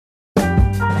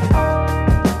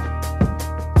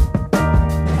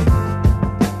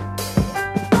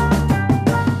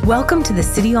Welcome to the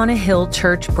City on a Hill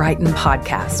Church Brighton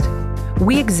podcast.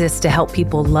 We exist to help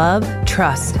people love,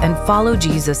 trust, and follow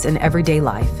Jesus in everyday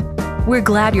life. We're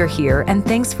glad you're here, and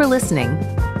thanks for listening.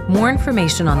 More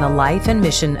information on the life and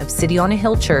mission of City on a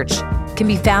Hill Church can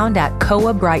be found at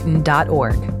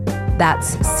coahbrighton.org.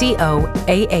 That's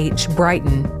COAH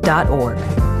Brighton.org.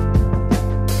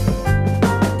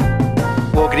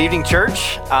 Well, good evening,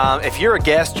 church. If you're a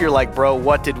guest, you're like, bro,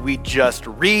 what did we just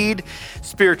read?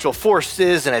 Spiritual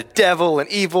forces and a devil and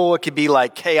evil. It could be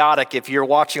like chaotic if you're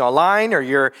watching online or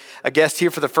you're a guest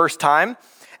here for the first time.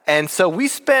 And so we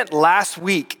spent last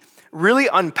week really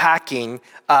unpacking,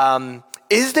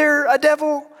 is there a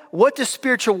devil? What does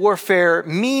spiritual warfare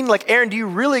mean? Like, Aaron, do you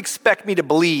really expect me to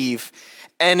believe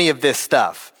any of this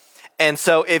stuff? And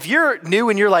so if you're new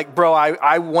and you're like, bro,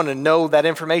 I want to know that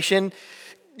information,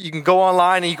 you can go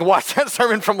online and you can watch that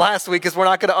sermon from last week because we're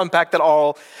not going to unpack that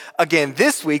all again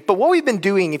this week. But what we've been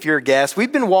doing, if you're a guest,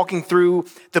 we've been walking through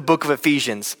the book of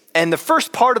Ephesians. And the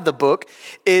first part of the book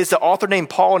is an author named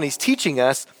Paul, and he's teaching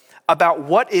us about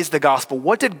what is the gospel.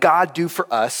 What did God do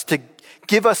for us to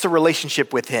give us a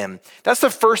relationship with him? That's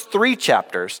the first 3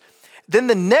 chapters. Then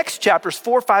the next chapters,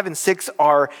 4, 5, and 6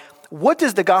 are, what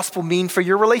does the gospel mean for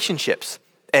your relationships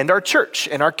and our church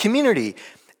and our community?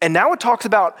 And now it talks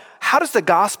about how does the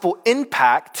gospel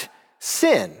impact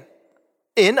sin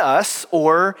in us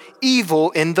or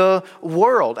evil in the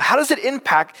world? How does it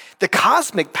impact the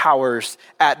cosmic powers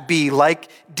at be, like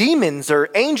demons or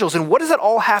angels? And what does that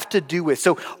all have to do with?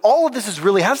 So all of this is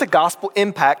really, how does the gospel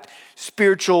impact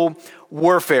spiritual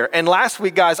warfare? And last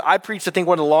week, guys, I preached, I think,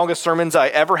 one of the longest sermons I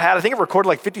ever had. I think I recorded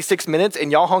like 56 minutes,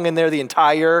 and y'all hung in there the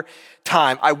entire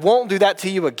time. I won't do that to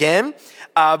you again,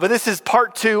 but this is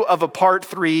part 2 of a part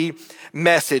 3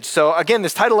 message. So again,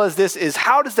 this title is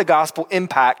how does the gospel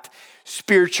impact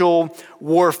spiritual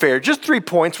warfare? Just 3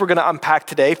 points we're going to unpack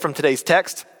today from today's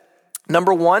text.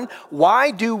 Number 1, why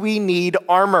do we need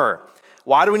armor?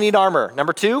 Why do we need armor?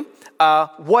 Number 2,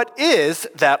 what is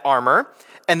that armor?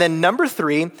 And then number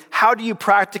 3, how do you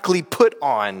practically put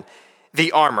on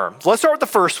the armor? So let's start with the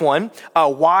first one.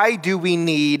 Why do we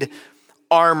need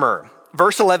armor?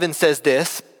 Verse 11 says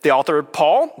this. The author,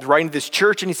 Paul, is writing to this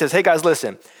church, and he says, hey guys,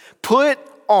 listen, put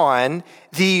on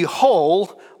the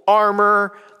whole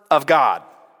armor of God.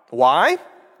 Why?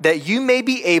 That you may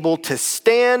be able to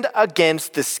stand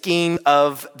against the scheme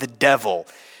of the devil.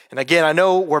 And again, I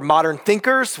know we're modern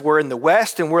thinkers, we're in the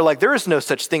West, and we're like, there is no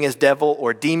such thing as devil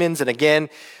or demons. And again,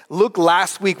 look,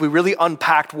 last week we really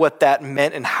unpacked what that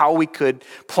meant and how we could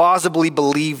plausibly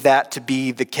believe that to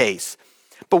be the case.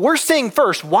 But we're saying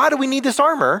first, why do we need this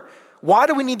armor? Why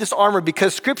do we need this armor?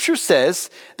 Because scripture says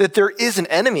that there is an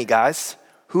enemy, guys,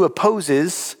 who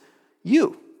opposes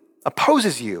you.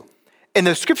 And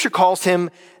the scripture calls him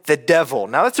the devil.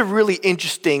 Now, that's a really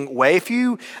interesting way. If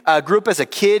you grew up as a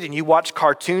kid and you watched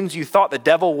cartoons, you thought the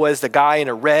devil was the guy in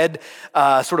a red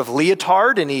sort of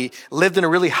leotard, and he lived in a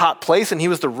really hot place, and he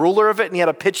was the ruler of it, and he had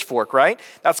a pitchfork, right?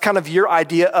 That's kind of your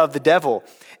idea of the devil.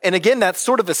 And again, that's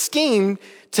sort of a scheme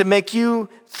to make you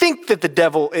think that the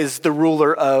devil is the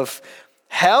ruler of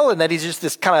hell and that he's just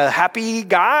this kind of happy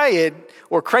guy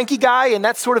or cranky guy, and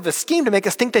that's sort of a scheme to make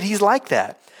us think that he's like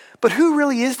that. But who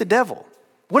really is the devil?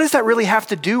 What does that really have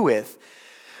to do with?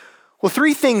 Well,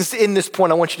 3 things in this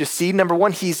point I want you to see. Number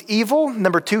 1, he's evil.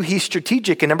 Number 2, he's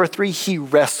strategic. And number 3, he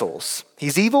wrestles.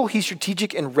 He's evil, he's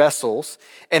strategic, and wrestles.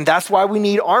 And that's why we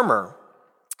need armor.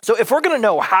 So if we're going to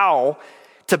know how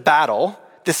to battle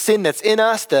the sin that's in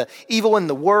us, the evil in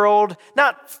the world,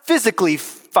 not physically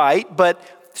fight, but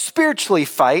spiritually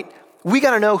fight, we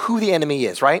got to know who the enemy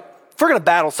is, right? If we're going to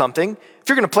battle something, if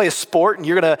you're going to play a sport and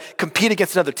you're going to compete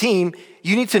against another team,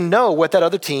 you need to know what that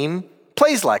other team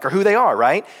plays like or who they are,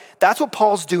 right? That's what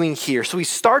Paul's doing here. So he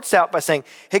starts out by saying,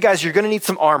 hey guys, you're going to need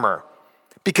some armor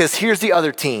because here's the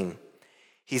other team.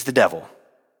 He's the devil,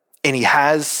 and he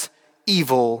has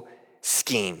evil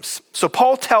schemes. So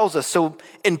Paul tells us so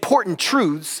important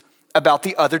truths about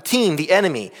the other team, the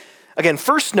enemy. Again,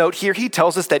 first note here, he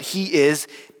tells us that he is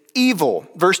evil.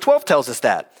 Verse 12 tells us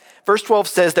that. Verse 12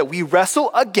 says that we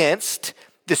wrestle against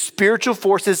the spiritual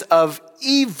forces of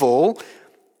evil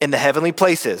in the heavenly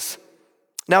places.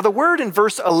 Now, the word in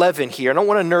verse 11 here, I don't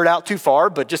want to nerd out too far,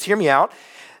 but just hear me out.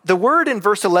 The word in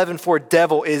verse 11 for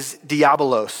devil is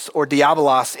diabolos or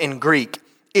diabolos in Greek.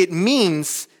 It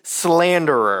means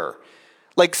slanderer.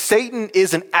 Like Satan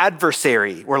is an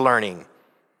adversary, we're learning.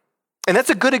 And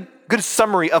that's a good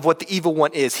summary of what the evil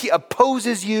one is. He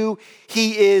opposes you.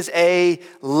 He is a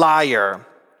liar.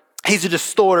 He's a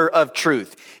distorter of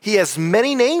truth. He has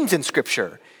many names in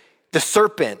scripture. The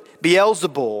serpent,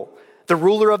 Beelzebul, the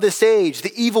ruler of this age,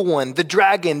 the evil one, the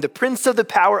dragon, the prince of the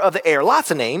power of the air, lots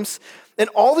of names. And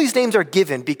all these names are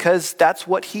given because that's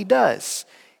what he does.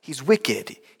 He's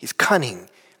wicked, he's cunning,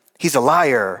 he's a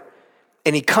liar,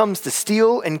 and he comes to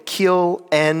steal and kill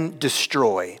and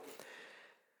destroy.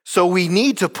 So we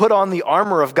need to put on the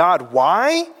armor of God.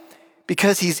 Why?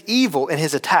 Because he's evil and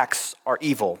his attacks are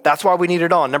evil. That's why we need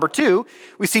it on. Number two,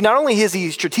 we see not only is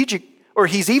he strategic, or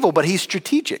he's evil, but he's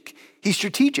strategic. He's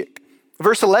strategic.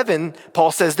 Verse 11,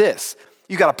 Paul says this,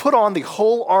 you got to put on the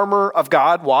whole armor of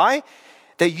God. Why?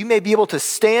 That you may be able to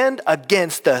stand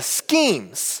against the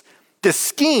schemes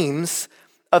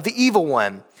of the evil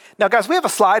one. Now, guys, we have a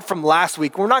slide from last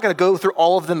week. We're not going to go through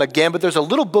all of them again, but there's a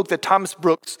little book that Thomas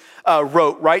Brooks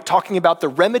wrote, right, talking about the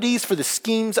remedies for the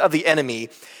schemes of the enemy.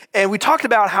 And we talked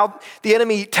about how the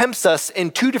enemy tempts us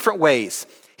in two different ways.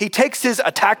 He takes his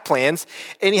attack plans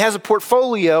and he has a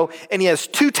portfolio and he has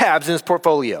two tabs in his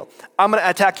portfolio. I'm going to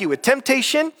attack you with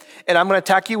temptation and I'm going to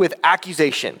attack you with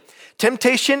accusation.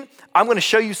 Temptation, I'm going to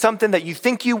show you something that you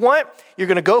think you want. You're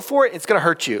going to go for it. It's going to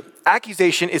hurt you.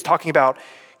 Accusation is talking about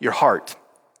your heart.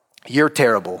 You're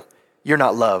terrible. You're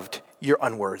not loved. You're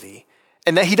unworthy.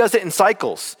 And then he does it in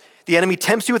cycles. The enemy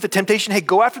tempts you with the temptation. Hey,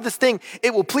 go after this thing.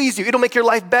 It will please you. It'll make your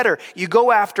life better. You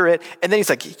go after it. And then he's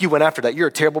like, you went after that. You're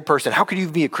a terrible person. How could you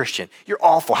be a Christian? You're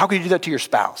awful. How could you do that to your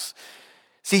spouse?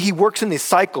 See, he works in these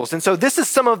cycles. And so this is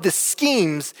some of the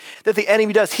schemes that the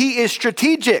enemy does. He is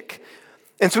strategic.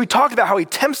 And so we talked about how he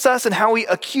tempts us and how he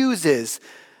accuses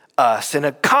us. And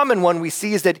a common one we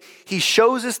see is that he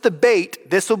shows us the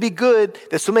bait. This will be good.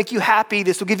 This will make you happy.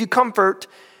 This will give you comfort.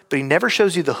 But he never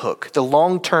shows you the hook, the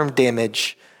long-term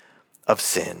damage of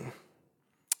sin.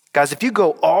 Guys, if you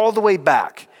go all the way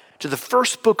back to the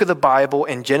first book of the Bible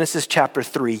in Genesis chapter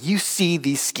 3, you see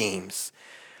these schemes.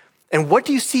 And what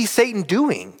do you see Satan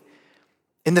doing?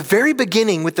 In the very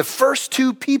beginning with the first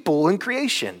two people in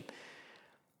creation,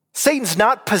 Satan's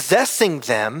not possessing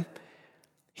them,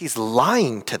 he's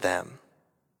lying to them.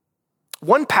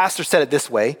 One pastor said it this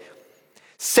way,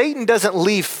 Satan doesn't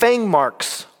leave fang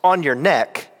marks on your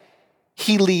neck,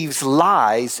 he leaves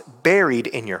lies buried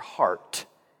in your heart.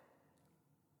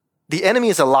 The enemy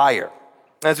is a liar.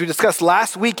 As we discussed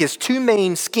last week, his two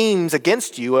main schemes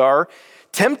against you are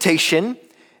temptation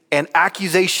and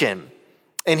accusation.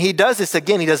 And he does this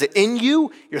again, he does it in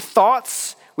you, your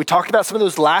thoughts. We talked about some of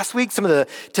those last week, some of the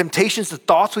temptations, the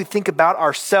thoughts we think about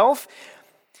ourselves.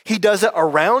 He does it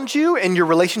around you and your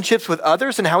relationships with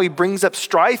others and how he brings up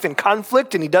strife and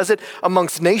conflict, and he does it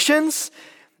amongst nations.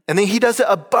 And then he does it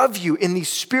above you in these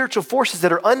spiritual forces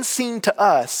that are unseen to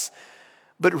us,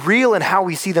 but real in how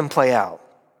we see them play out.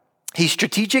 He's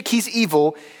strategic, he's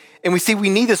evil, and we see we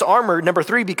need this armor, number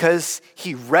 3, because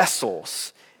he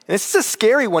wrestles. And this is a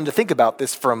scary one to think about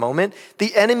this for a moment.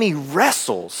 The enemy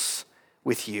wrestles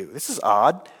with you. This is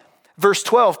odd. Verse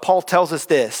 12, Paul tells us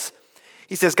this.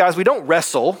 He says, guys, we don't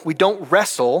wrestle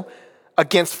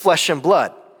against flesh and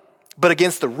blood, but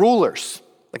against the rulers,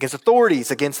 against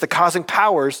authorities, against the cosmic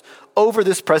powers over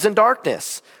this present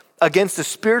darkness, against the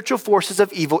spiritual forces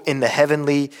of evil in the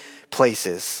heavenly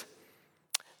places.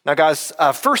 Now, guys,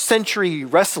 first century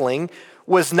wrestling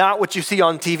was not what you see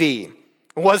on TV.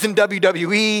 It wasn't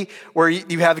WWE where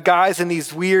you have guys in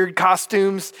these weird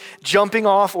costumes jumping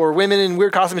off, or women in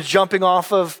weird costumes jumping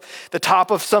off of the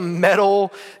top of some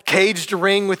metal caged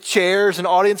ring with chairs and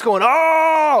audience going,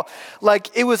 oh! Like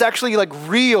it was actually like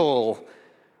real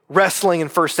wrestling in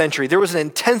first century. There was an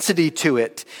intensity to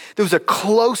it. There was a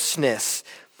closeness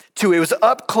to it. It was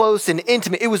up close and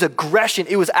intimate. It was aggression.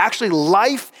 It was actually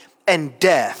life and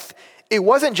death. It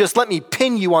wasn't just let me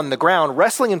pin you on the ground.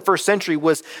 Wrestling in first century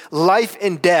was life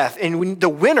and death. And the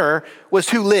winner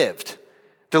was who lived,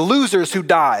 the losers who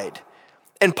died.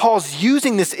 And Paul's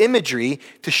using this imagery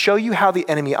to show you how the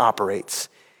enemy operates.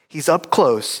 He's up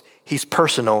close, he's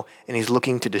personal, and he's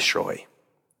looking to destroy.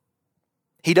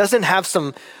 He doesn't have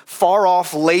some far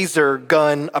off laser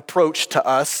gun approach to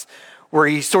us where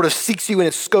he sort of seeks you in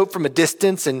his scope from a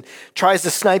distance and tries to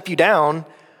snipe you down.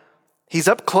 He's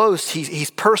up close,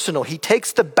 he's personal. He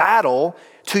takes the battle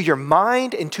to your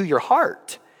mind and to your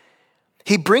heart.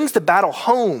 He brings the battle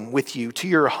home with you to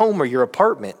your home or your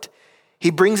apartment. He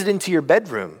brings it into your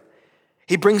bedroom.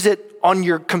 He brings it on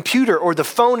your computer or the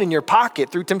phone in your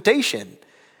pocket through temptation.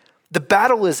 The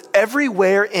battle is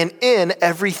everywhere and in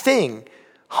everything.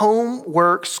 Home,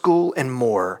 work, school, and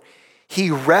more.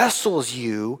 He wrestles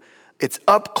you. It's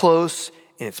up close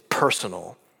and it's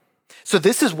personal. So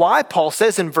this is why Paul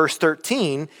says in verse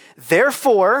 13,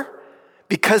 therefore,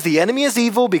 because the enemy is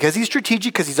evil, because he's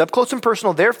strategic, because he's up close and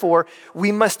personal, therefore,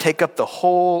 we must take up the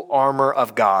whole armor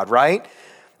of God, right?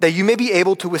 That you may be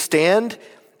able to withstand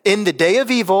in the day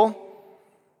of evil,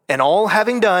 and all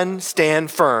having done,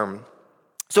 stand firm.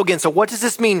 So again, what does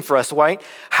this mean for us, right?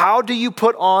 How do you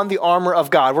put on the armor of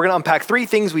God? We're gonna unpack three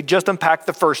things. We just unpacked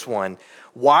the first one.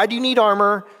 Why do you need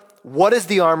armor? What is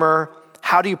the armor?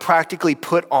 How do you practically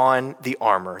put on the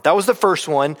armor? That was the first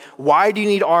one. Why do you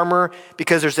need armor?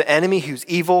 Because there's an enemy who's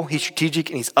evil, he's strategic,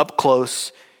 and he's up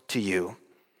close to you.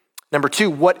 Number two,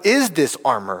 what is this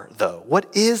armor though?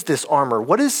 What is this armor?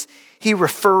 What is he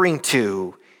referring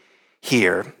to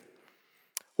here?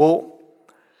 Well,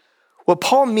 what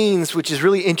Paul means, which is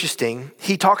really interesting,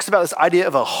 he talks about this idea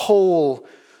of a whole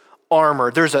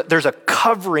armor. There's a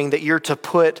covering that you're to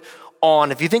put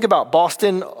on. If you think about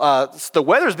Boston, the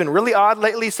weather's been really odd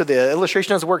lately, so the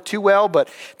illustration doesn't work too well, but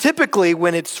typically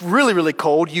when it's really, really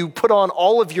cold, you put on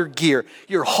all of your gear,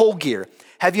 your whole gear.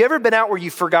 Have you ever been out where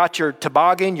you forgot your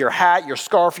toboggan, your hat, your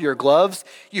scarf, your gloves?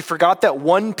 You forgot that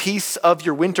one piece of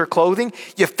your winter clothing?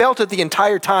 You felt it the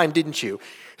entire time, didn't you?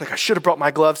 Like, I should have brought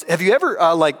my gloves. Have you ever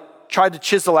tried to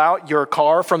chisel out your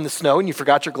car from the snow and you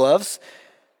forgot your gloves?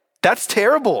 That's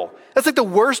terrible. That's like the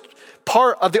worst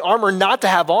part of the armor not to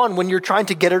have on when you're trying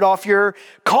to get it off your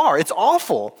car. It's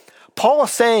awful. Paul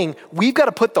is saying we've got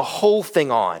to put the whole thing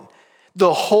on,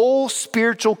 the whole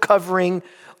spiritual covering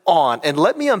on. And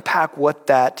let me unpack what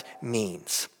that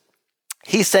means.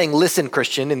 He's saying, listen,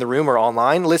 Christian, in the room or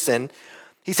online, listen.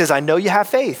 He says, I know you have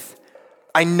faith.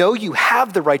 I know you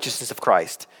have the righteousness of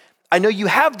Christ. I know you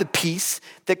have the peace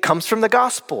that comes from the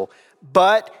gospel,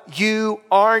 but you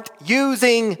aren't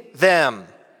using them.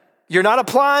 You're not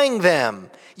applying them.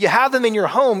 You have them in your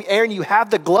home. Aaron, you have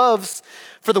the gloves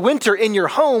for the winter in your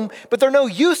home, but they're no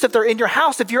use if they're in your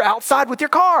house if you're outside with your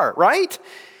car, right?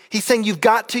 He's saying you've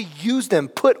got to use them.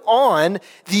 Put on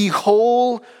the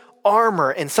whole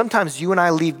armor. And sometimes you and I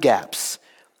leave gaps.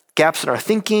 Gaps in our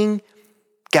thinking,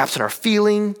 gaps in our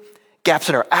feeling, gaps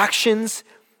in our actions,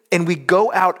 and we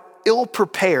go out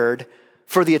ill-prepared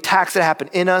for the attacks that happen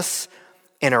in us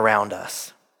and around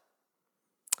us.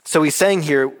 So he's saying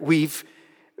here,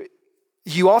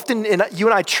 you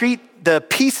and I treat the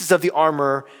pieces of the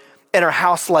armor in our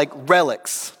house like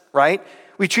relics, right?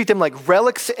 We treat them like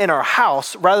relics in our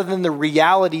house rather than the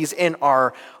realities in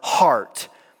our heart.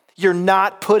 You're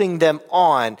not putting them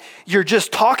on. You're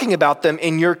just talking about them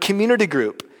in your community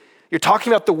group. You're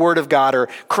talking about the word of God or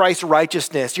Christ's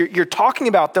righteousness. You're talking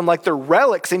about them like they're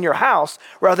relics in your house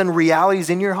rather than realities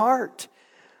in your heart.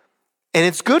 And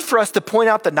it's good for us to point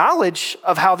out the knowledge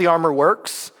of how the armor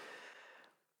works,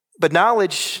 but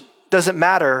knowledge doesn't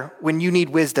matter when you need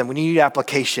wisdom, when you need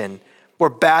application. We're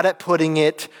bad at putting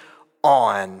it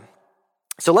on.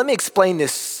 So let me explain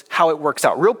this, how it works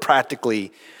out real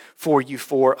practically for you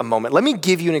for a moment. Let me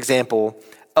give you an example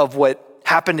of what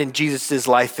happened in Jesus'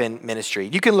 life and ministry.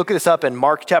 You can look this up in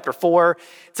Mark chapter 4.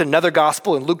 It's another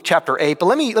gospel in Luke chapter 8, but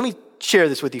let me share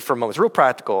this with you for a moment. It's real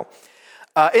practical.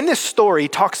 In this story,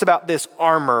 it talks about this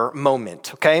armor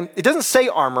moment, okay? It doesn't say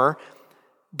armor,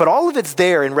 but all of it's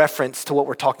there in reference to what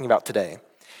we're talking about today.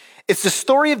 It's the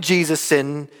story of Jesus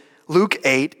in Luke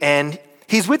 8, and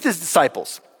he's with his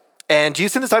disciples. And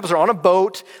Jesus and the disciples are on a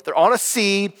boat, they're on a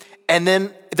sea, and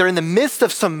then they're in the midst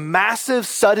of some massive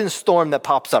sudden storm that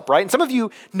pops up, right? And some of you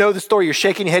know the story, you're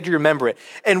shaking your head, you remember it.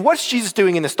 And what's Jesus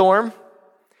doing in the storm?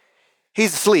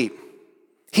 He's asleep.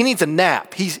 He needs a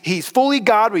nap. He's fully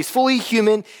God, but he's fully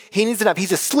human. He needs a nap.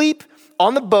 He's asleep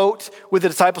on the boat with the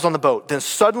disciples on the boat. Then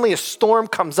suddenly a storm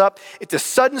comes up. It's a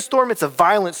sudden storm. It's a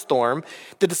violent storm.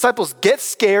 The disciples get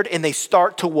scared and they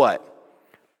start to what?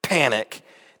 Panic.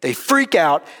 They freak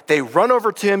out. They run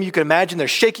over to him. You can imagine they're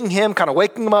shaking him, kind of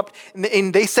waking him up.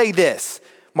 And they say this.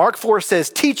 Mark 4 says,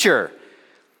 "Teacher,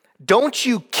 don't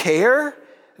you care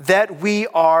that we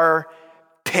are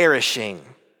perishing?"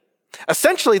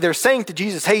 Essentially, they're saying to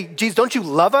Jesus, hey, Jesus, don't you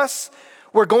love us?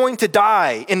 We're going to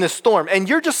die in this storm, and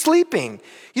you're just sleeping.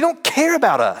 You don't care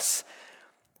about us.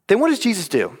 Then what does Jesus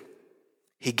do?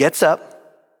 He gets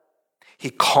up, he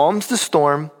calms the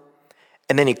storm,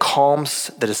 and then he calms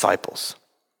the disciples.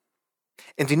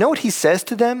 And do you know what he says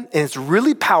to them? And it's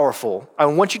really powerful. I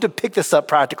want you to pick this up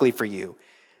practically for you.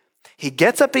 He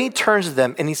gets up and he turns to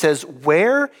them and he says,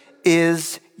 "Where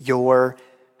is your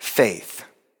faith?"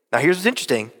 Now here's what's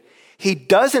interesting. He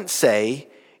doesn't say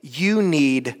you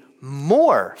need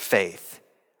more faith.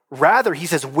 Rather, he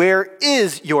says, where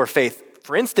is your faith?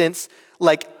 For instance,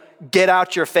 like, get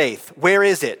out your faith. Where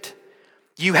is it?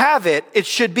 You have it. It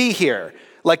should be here.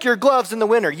 Like your gloves in the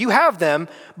winter, you have them,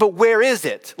 but where is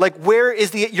it? Like, where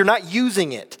is you're not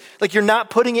using it. Like, you're not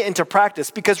putting it into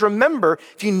practice. Because remember,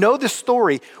 if you know the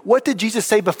story, what did Jesus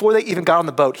say before they even got on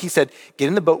the boat? He said, get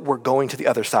in the boat, we're going to the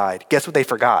other side. Guess what they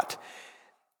forgot?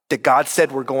 That God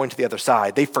said we're going to the other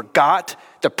side. They forgot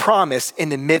the promise in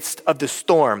the midst of the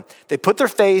storm. They put their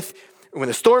faith, when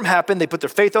the storm happened, they put their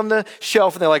faith on the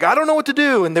shelf and they're like, I don't know what to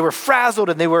do. And they were frazzled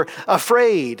and they were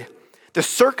afraid. The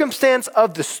circumstance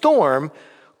of the storm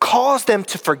caused them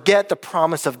to forget the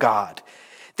promise of God.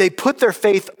 They put their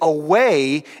faith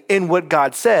away in what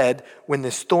God said when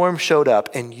the storm showed up,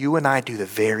 and you and I do the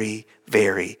very,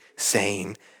 very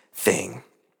same thing.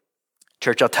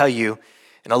 Church, I'll tell you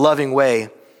in a loving way,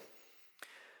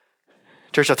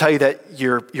 that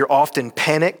you're often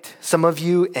panicked, some of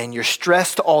you, and you're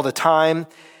stressed all the time,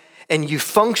 and you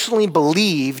functionally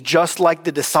believe just like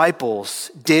the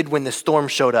disciples did when the storm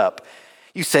showed up.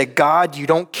 You say, God, you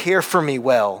don't care for me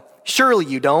well. Surely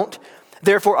you don't.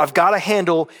 Therefore, I've got to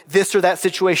handle this or that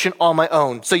situation on my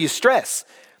own. So you stress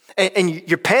and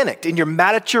you're panicked and you're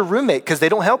mad at your roommate because they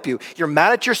don't help you. You're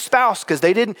mad at your spouse because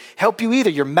they didn't help you either.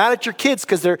 You're mad at your kids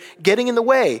because they're getting in the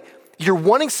way. You're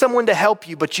wanting someone to help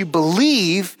you, but you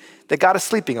believe that God is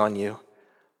sleeping on you.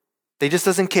 They just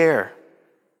doesn't care.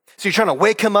 So you're trying to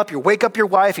wake him up. You wake up your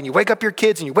wife and you wake up your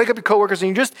kids and you wake up your coworkers and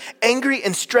you're just angry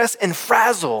and stressed and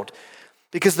frazzled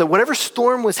because whatever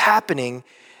storm was happening,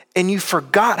 and you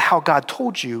forgot how God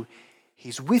told you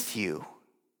he's with you.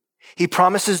 He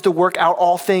promises to work out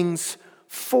all things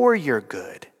for your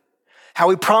good. How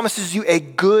he promises you a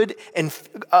good and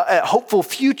a hopeful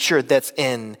future that's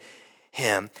in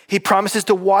him. He promises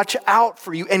to watch out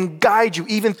for you and guide you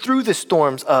even through the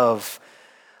storms of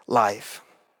life.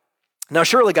 Now,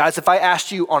 surely, guys, if I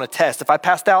asked you on a test, if I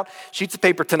passed out sheets of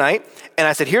paper tonight and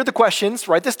I said, here are the questions,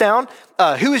 write this down.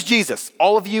 Who is Jesus?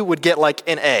 All of you would get like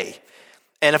an A.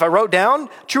 And if I wrote down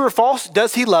true or false,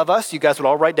 does he love us? You guys would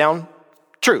all write down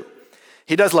true.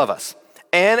 He does love us.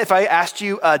 And if I asked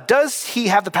you, does he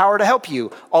have the power to help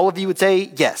you? All of you would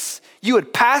say yes. You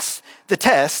would pass the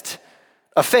test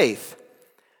of faith.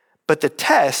 But the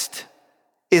test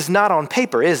is not on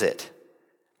paper, is it?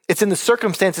 It's in the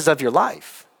circumstances of your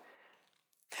life.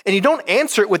 And you don't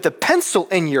answer it with a pencil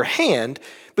in your hand,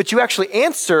 but you actually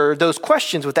answer those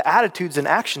questions with the attitudes and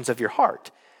actions of your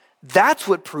heart. That's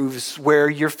what proves where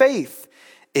your faith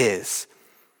is.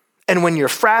 And when you're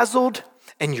frazzled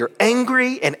and you're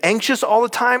angry and anxious all the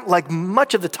time, like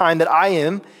much of the time that I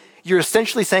am, you're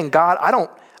essentially saying, God, I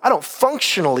don't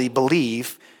functionally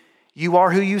believe you are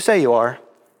who you say you are.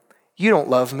 You don't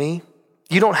love me.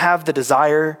 You don't have the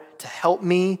desire to help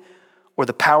me or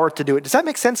the power to do it. Does that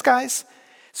make sense, guys?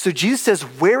 So Jesus says,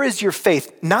 where is your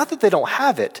faith? Not that they don't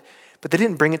have it, but they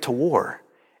didn't bring it to war.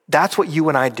 That's what you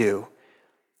and I do.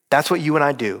 That's what you and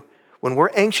I do. When we're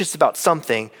anxious about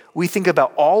something, we think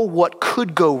about all what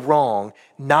could go wrong,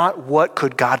 not what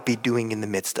could God be doing in the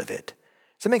midst of it.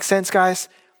 Does that make sense, guys?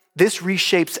 This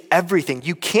reshapes everything.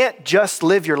 You can't just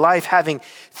live your life having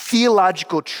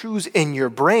theological truths in your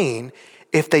brain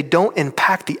if they don't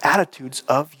impact the attitudes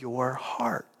of your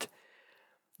heart.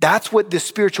 That's what this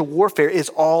spiritual warfare is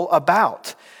all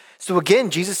about. So again,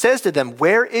 Jesus says to them,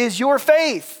 where is your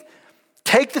faith?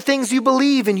 Take the things you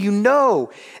believe and you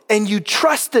know, and you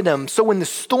trust in them. So when the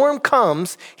storm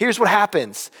comes, here's what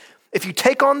happens. If you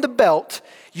take on the belt,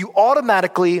 you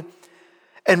automatically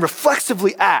and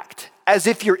reflexively act as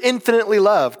if you're infinitely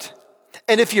loved.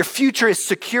 And if your future is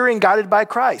secure and guided by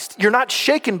Christ, you're not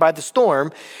shaken by the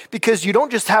storm because you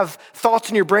don't just have thoughts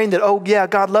in your brain that, oh yeah,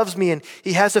 God loves me and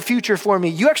he has a future for me.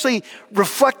 You actually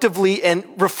reflectively and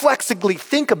reflexively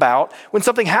think about when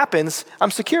something happens,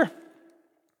 I'm secure.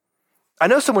 I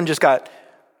know someone just got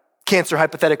cancer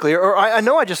hypothetically, or I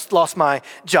know I just lost my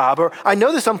job, or I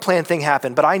know this unplanned thing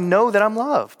happened, but I know that I'm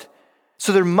loved.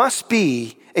 So there must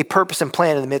be a purpose and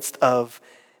plan in the midst of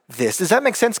this. Does that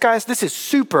make sense, guys? This is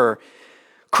super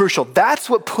crucial. That's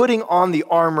what putting on the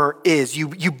armor is.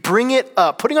 You bring it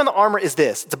up. Putting on the armor is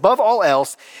this. It's above all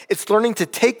else. It's learning to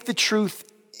take the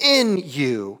truth in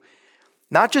you,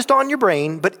 not just on your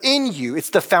brain, but in you. It's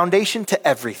the foundation to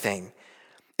everything.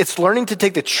 It's learning to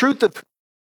take the truth of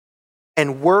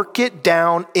and work it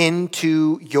down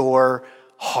into your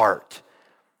heart.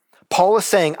 Paul is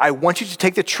saying, I want you to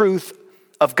take the truth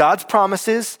of God's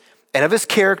promises and of his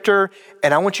character,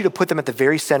 and I want you to put them at the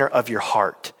very center of your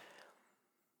heart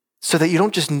so that you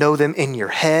don't just know them in your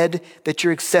head, that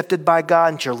you're accepted by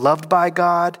God and you're loved by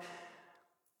God,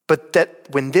 but that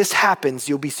when this happens,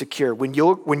 you'll be secure. When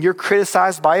you're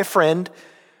criticized by a friend,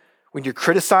 when you're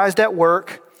criticized at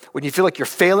work, when you feel like you're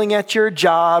failing at your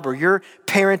job or you're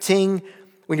parenting,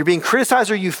 when you're being criticized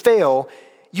or you fail,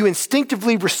 you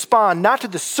instinctively respond not to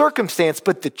the circumstance,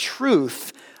 but the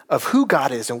truth of who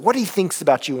God is and what he thinks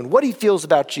about you and what he feels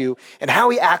about you and how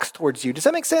he acts towards you. Does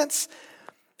that make sense?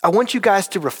 I want you guys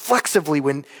to reflexively,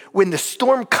 when the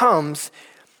storm comes,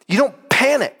 you don't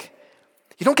panic.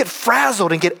 You don't get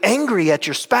frazzled and get angry at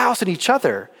your spouse and each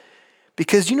other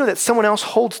because you know that someone else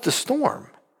holds the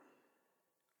storm.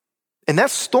 And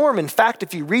that storm, in fact,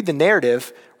 if you read the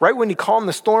narrative, right when you calm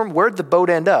the storm, where'd the boat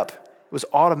end up? It was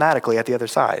automatically at the other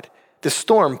side. The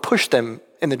storm pushed them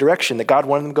in the direction that God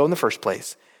wanted them to go in the first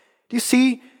place. Do you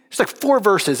see? It's like 4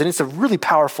 verses, and it's a really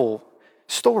powerful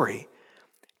story.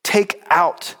 Take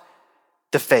out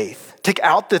the faith. Take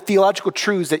out the theological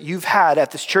truths that you've had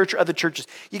at this church or other churches.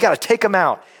 You got to take them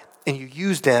out, and you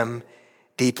use them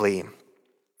deeply.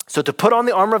 So to put on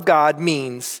the armor of God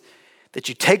means that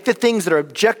you take the things that are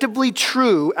objectively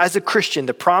true as a Christian,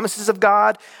 the promises of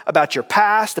God about your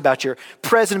past, about your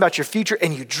present, about your future,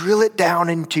 and you drill it down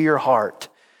into your heart.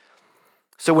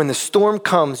 So when the storm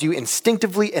comes, you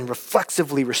instinctively and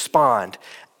reflexively respond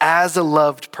as a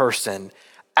loved person,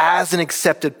 as an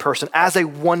accepted person, as a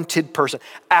wanted person,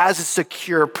 as a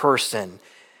secure person.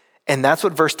 And that's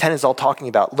what verse 10 is all talking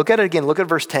about. Look at it again. Look at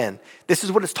verse 10. This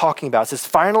is what it's talking about. It says,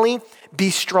 finally, be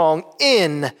strong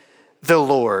in the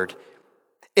Lord,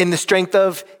 in the strength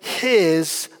of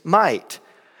his might.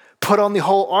 Put on the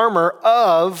whole armor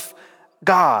of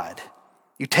God.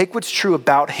 You take what's true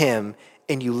about him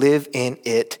and you live in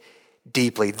it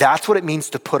deeply. That's what it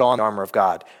means to put on the armor of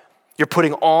God. You're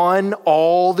putting on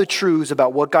all the truths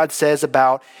about what God says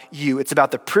about you. It's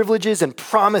about the privileges and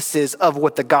promises of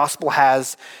what the gospel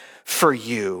has for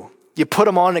you. You put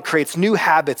them on, it creates new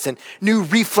habits and new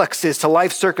reflexes to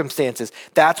life circumstances.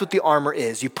 That's what the armor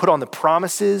is. You put on the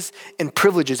promises and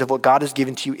privileges of what God has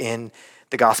given to you in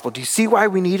the gospel. Do you see why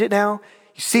we need it now?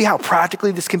 You see how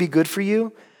practically this can be good for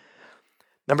you?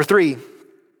 Number 3,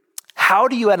 how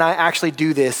do you and I actually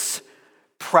do this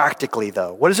practically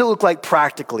though? What does it look like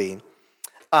practically?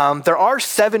 There are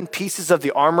 7 pieces of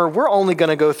the armor. We're only going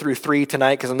to go through 3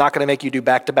 tonight because I'm not going to make you do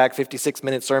back-to-back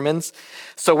 56-minute sermons.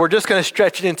 So we're just going to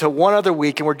stretch it into one other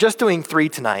week, and we're just doing 3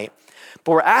 tonight.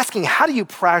 But we're asking, how do you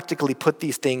practically put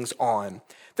these things on?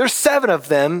 There's 7 of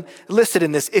them listed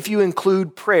in this if you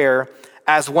include prayer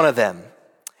as one of them.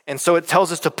 And so it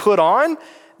tells us to put on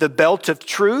the belt of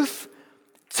truth.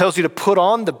 It tells you to put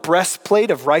on the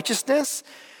breastplate of righteousness.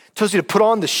 It tells you to put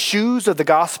on the shoes of the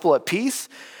gospel of peace.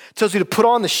 It tells you to put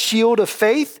on the shield of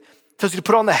faith. It tells you to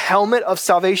put on the helmet of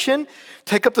salvation.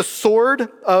 Take up the sword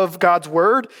of God's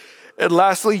word. And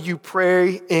lastly, you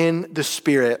pray in the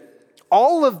Spirit.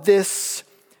 All of this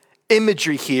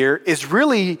imagery here is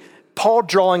really Paul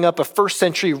drawing up a first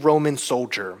century Roman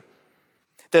soldier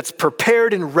that's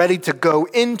prepared and ready to go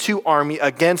into army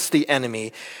against the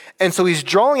enemy. And so he's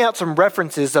drawing out some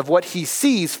references of what he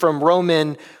sees from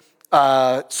Roman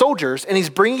soldiers, and he's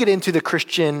bringing it into the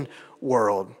Christian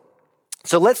world.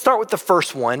 So let's start with the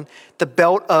first one, the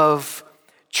belt of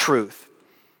truth.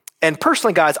 And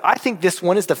personally, guys, I think this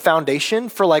one is the foundation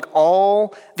for like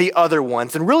all the other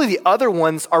ones. And really the other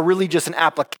ones are really just an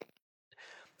application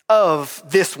of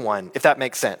this one, if that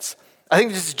makes sense. I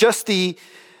think this is just the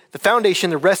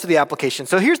foundation, the rest of the application.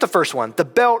 So here's the first one, the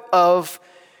belt of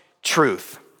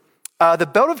truth. The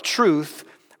belt of truth,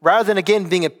 rather than again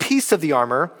being a piece of the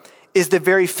armor, is the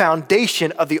very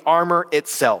foundation of the armor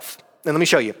itself. And let me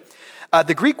show you.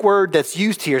 The Greek word that's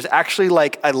used here is actually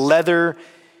like a leather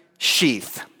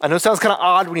sheath. I know it sounds kind of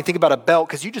odd when you think about a belt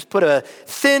because you just put a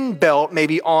thin belt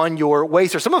maybe on your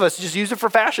waist, or some of us just use it for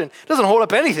fashion. It doesn't hold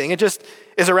up anything. It just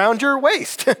is around your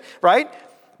waist, right?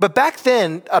 But back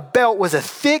then, a belt was a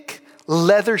thick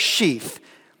leather sheath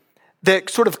that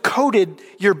sort of coated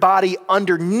your body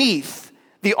underneath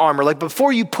the armor, like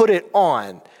before you put it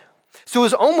on. So it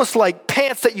was almost like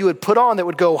pants that you would put on that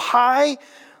would go high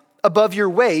above your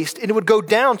waist, and it would go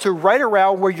down to right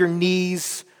around where your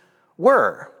knees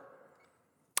were.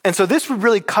 And so this would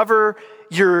really cover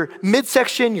your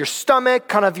midsection, your stomach,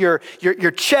 kind of your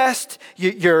chest,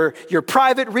 your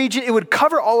private region. It would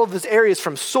cover all of those areas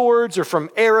from swords or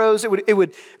from arrows. It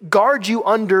would guard you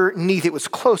underneath. It was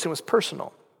close and it was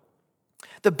personal.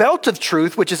 The belt of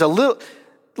truth, which is a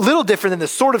little different than the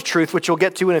sword of truth, which we'll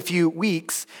get to in a few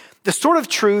weeks. The sword of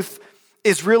truth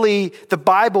is really the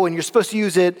Bible, and you're supposed to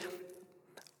use it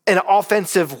in an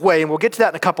offensive way. And we'll get to that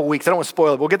in a couple weeks. I don't want to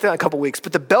spoil it. We'll get to that in a couple weeks.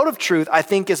 But the belt of truth, I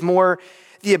think, is more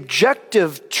the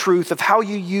objective truth of how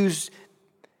you use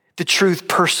the truth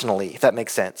personally, if that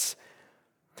makes sense.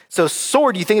 So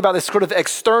sword, you think about this sort of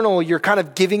external, you're kind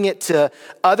of giving it to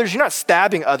others. You're not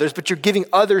stabbing others, but you're giving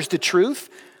others the truth.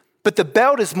 But the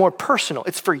belt is more personal.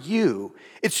 It's for you.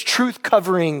 It's truth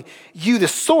covering you. The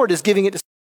sword is giving it to.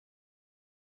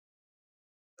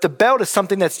 The belt is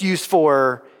something that's used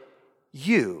for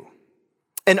you.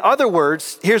 In other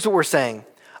words, here's what we're saying.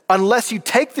 Unless you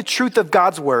take the truth of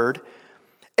God's word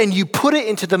and you put it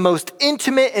into the most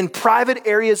intimate and private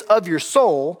areas of your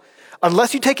soul,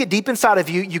 Unless you take it deep inside of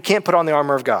you, you can't put on the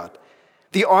armor of God.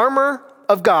 The armor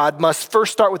of God must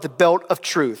first start with the belt of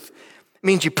truth. It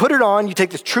means you put it on, you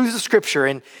take the truths of Scripture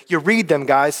and you read them,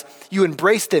 guys. You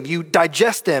embrace them, you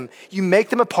digest them, you make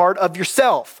them a part of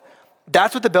yourself.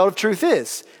 That's what the belt of truth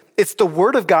is. It's the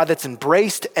word of God that's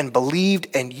embraced and believed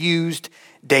and used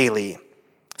daily.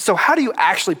 So how do you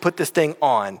actually put this thing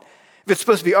on? If it's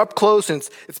supposed to be up close and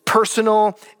it's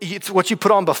personal, it's what you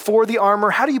put on before the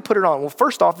armor, how do you put it on? Well,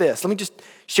 first off let me just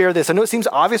share this. I know it seems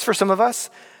obvious for some of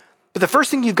us, but the first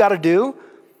thing you've got to do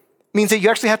means that you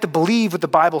actually have to believe what the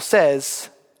Bible says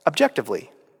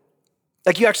objectively.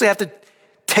 Like you actually have to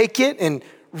take it and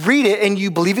read it and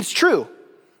you believe it's true.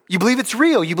 You believe it's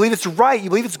real. You believe it's right. You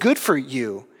believe it's good for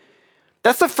you.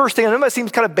 That's the first thing. I know that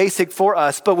seems kind of basic for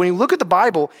us, but when you look at the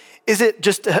Bible, is it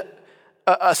just a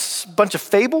bunch of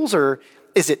fables, or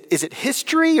is it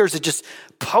history, or is it just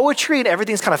poetry and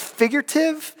everything's kind of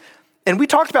figurative? And we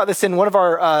talked about this in one of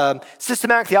our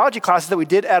systematic theology classes that we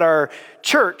did at our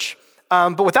church.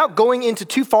 But without going into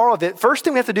too far of it, first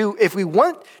thing we have to do, if we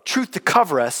want truth to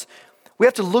cover us, we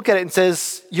have to look at it and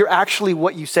says, you're actually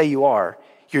what you say you are.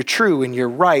 You're true and you're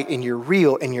right and you're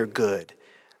real and you're good.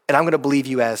 And I'm going to believe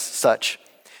you as such.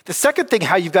 The second thing,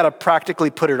 how you've got to practically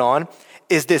put it on,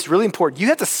 is this really important. You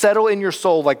have to settle in your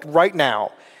soul, like right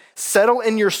now, settle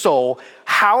in your soul,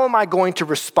 how am I going to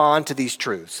respond to these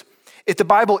truths? If the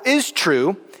Bible is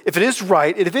true, if it is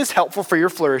right, if it is helpful for your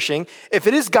flourishing, if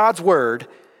it is God's word,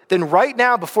 then right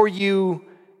now, before you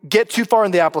get too far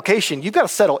in the application, you've got to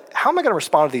settle, how am I going to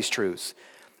respond to these truths?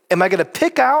 Am I going to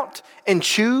pick out and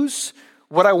choose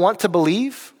what I want to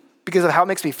believe because of how it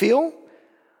makes me feel?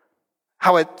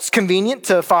 How it's convenient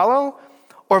to follow?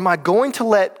 Or am I going to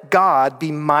let God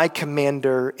be my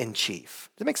commander in chief?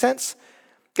 Does that make sense?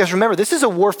 Guys, remember, this is a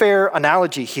warfare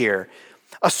analogy here.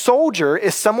 A soldier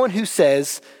is someone who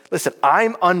says, listen,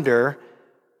 I'm under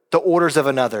the orders of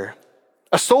another.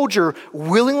 A soldier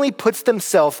willingly puts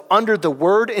themselves under the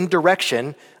word and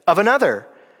direction of another.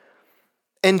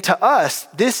 And to us,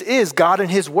 this is God and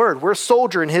his word. We're a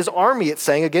soldier in his army, it's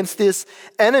saying, against this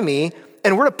enemy,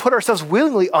 and we're to put ourselves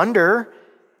willingly under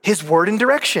his word and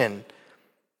direction.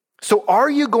 So are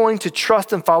you going to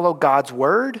trust and follow God's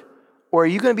word, or are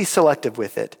you going to be selective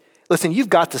with it? Listen, you've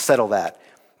got to settle that.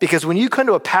 Because when you come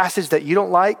to a passage that you don't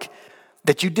like,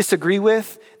 that you disagree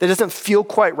with, that doesn't feel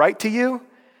quite right to you,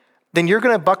 then you're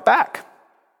going to buck back.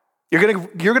 You're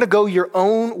going to go your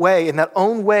own way, and that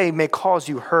own way may cause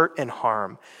you hurt and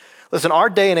harm. Listen, our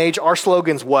day and age, our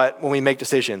slogan's what when we make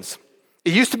decisions?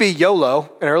 It used to be YOLO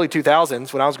in the early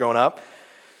 2000s when I was growing up,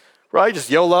 right? Just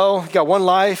YOLO, you got one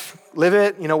life, live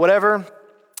it, whatever.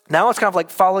 Now it's kind of like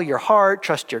follow your heart,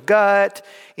 trust your gut,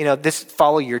 this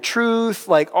follow your truth,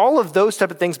 like all of those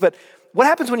type of things. But what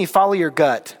happens when you follow your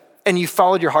gut and you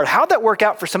followed your heart? How'd that work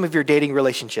out for some of your dating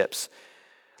relationships?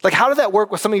 Like, how did that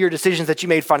work with some of your decisions that you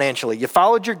made financially? You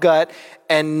followed your gut,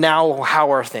 and now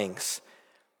how are things?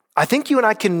 I think you and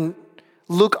I can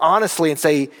look honestly and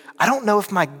say, I don't know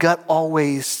if my gut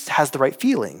always has the right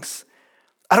feelings.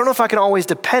 I don't know if I can always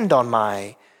depend on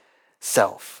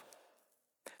myself.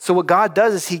 So what God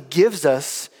does is he gives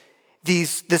us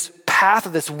this path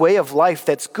of this way of life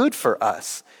that's good for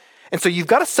us. And so you've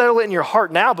got to settle it in your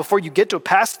heart now before you get to a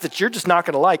passage that you're just not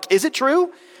going to like. Is it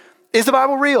true? Is the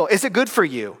Bible real? Is it good for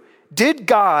you? Did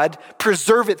God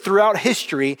preserve it throughout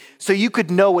history so you could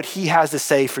know what he has to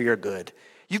say for your good?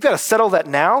 You've got to settle that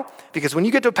now, because when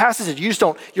you get to a passage that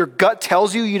your gut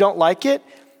tells you don't like it,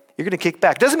 you're going to kick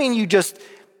back. Doesn't mean you just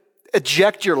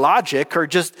eject your logic or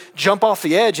just jump off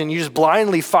the edge and you just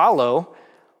blindly follow.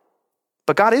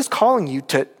 But God is calling you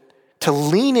to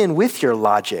lean in with your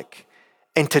logic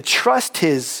and to trust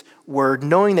his word,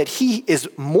 knowing that he is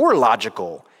more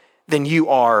logical than you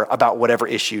are about whatever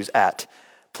issues at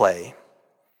play.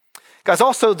 Guys,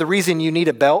 also the reason you need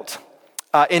a belt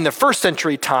in the first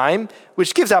century time,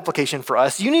 which gives application for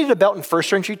us, you needed a belt in first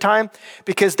century time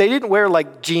because they didn't wear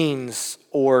like jeans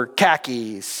or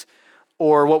khakis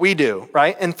or what we do,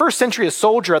 right? In first century, a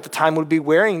soldier at the time would be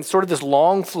wearing sort of this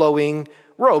long flowing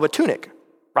robe, a tunic,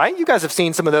 right? You guys have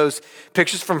seen some of those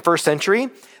pictures from first century.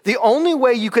 The only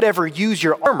way you could ever use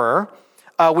your armor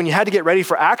when you had to get ready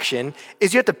for action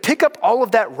is you have to pick up all of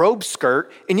that robe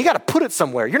skirt and you got to put it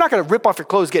somewhere. You're not going to rip off your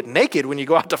clothes, get naked when you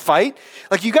go out to fight.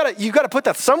 Like you got to put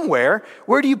that somewhere.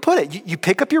 Where do you put it? You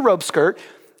pick up your robe skirt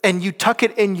and you tuck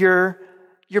it in your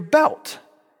belt.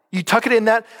 You tuck it in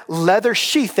that leather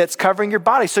sheath that's covering your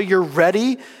body so you're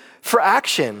ready for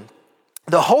action.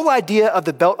 The whole idea of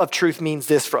the belt of truth means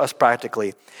this for us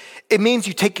practically. It means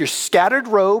you take your scattered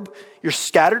robe, your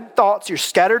scattered thoughts, your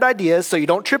scattered ideas so you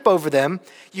don't trip over them.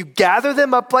 You gather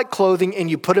them up like clothing and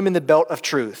you put them in the belt of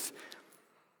truth.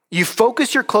 You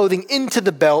focus your clothing into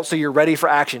the belt so you're ready for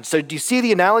action. So do you see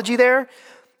the analogy there?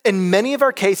 In many of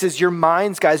our cases, your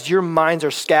minds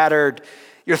are scattered.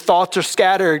 Your thoughts are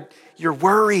scattered. You're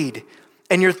worried.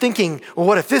 And you're thinking, well,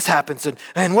 what if this happens?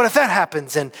 And what if that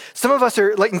happens? And some of us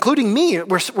are, like, including me,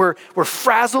 we're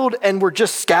frazzled and we're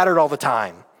just scattered all the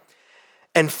time.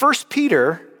 And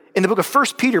in the book of 1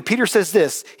 Peter, Peter says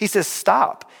this. He says,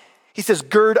 stop. He says,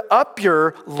 gird up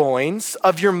your loins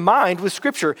of your mind with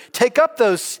scripture. Take up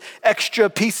those extra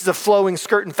pieces of flowing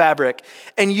skirt and fabric.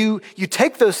 And you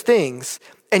take those things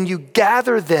and you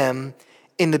gather them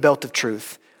in the belt of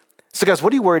truth. So guys,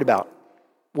 what are you worried about?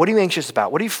 What are you anxious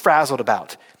about? What are you frazzled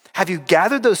about? Have you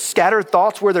gathered those scattered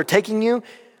thoughts where they're taking you?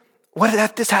 What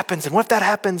if this happens? And what if that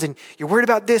happens? And you're worried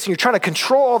about this and you're trying to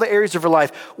control all the areas of your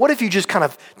life. What if you just kind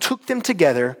of took them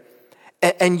together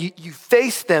and you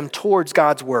faced them towards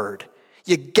God's word?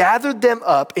 You gathered them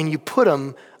up and you put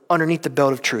them underneath the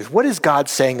belt of truth. What is God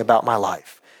saying about my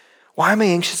life? Why am I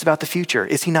anxious about the future?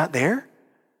 Is he not there?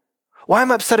 Why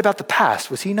am I upset about the past?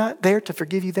 Was he not there to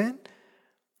forgive you then?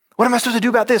 What am I supposed to do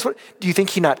about this? Do you think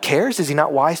he not cares? Is he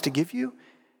not wise to give you?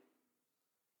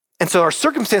 And so our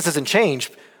circumstance doesn't change,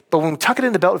 but when we tuck it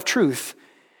in the belt of truth,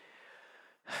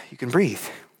 you can breathe.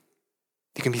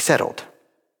 You can be settled.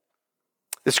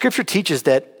 The scripture teaches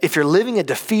that if you're living a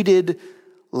defeated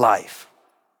life,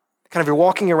 kind of you're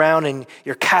walking around and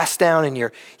you're cast down and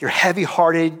you're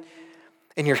heavy-hearted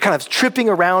and you're kind of tripping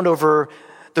around over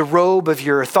the robe of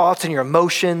your thoughts and your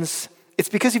emotions, it's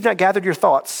because you've not gathered your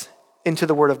thoughts into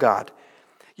the word of God.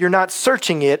 You're not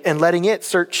searching it and letting it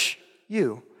search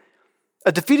you.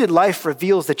 A defeated life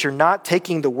reveals that you're not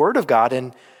taking the word of God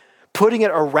and putting it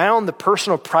around the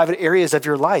personal, private areas of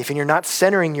your life, and you're not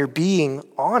centering your being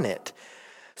on it.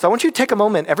 So I want you to take a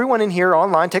moment, everyone in here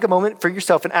online, take a moment for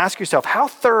yourself and ask yourself, how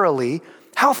thoroughly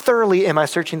am I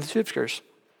searching the scriptures?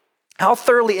 How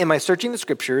thoroughly am I searching the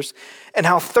scriptures? And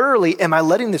how thoroughly am I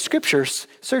letting the scriptures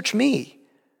search me,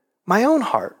 my own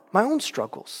heart, my own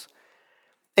struggles?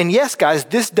 And yes, guys,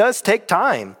 this does take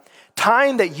time.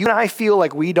 Time that you and I feel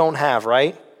like we don't have,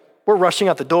 right? We're rushing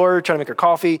out the door, trying to make our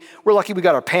coffee. We're lucky we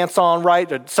got our pants on right,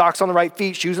 the socks on the right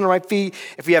feet, shoes on the right feet.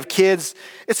 If we have kids,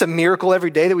 it's a miracle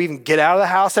every day that we even get out of the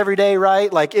house every day,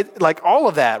 right? Like all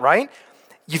of that, right?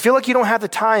 You feel like you don't have the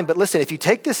time, but listen, if you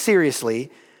take this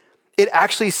seriously, it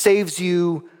actually saves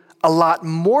you a lot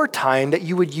more time that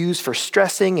you would use for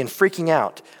stressing and freaking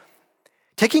out.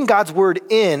 Taking God's word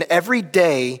in every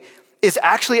day is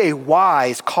actually a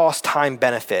wise cost-time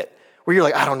benefit where you're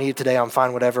like, I don't need it today, I'm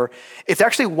fine, whatever. It's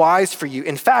actually wise for you.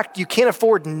 In fact, you can't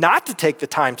afford not to take the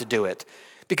time to do it,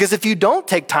 because if you don't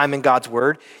take time in God's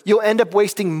word, you'll end up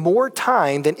wasting more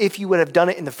time than if you would have done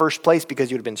it in the first place, because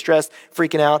you would have been stressed,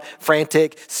 freaking out,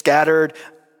 frantic, scattered,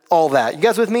 all that. You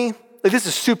guys with me? Like, this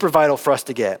is super vital for us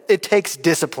to get. It takes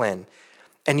discipline,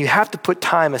 and you have to put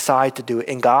time aside to do it.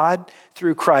 And God,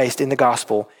 through Christ in the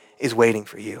gospel, is waiting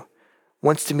for you.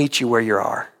 Wants to meet you where you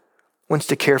are, wants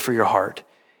to care for your heart.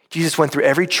 Jesus went through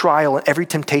every trial and every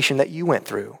temptation that you went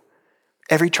through.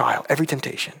 Every trial, every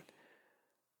temptation.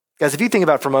 Guys, if you think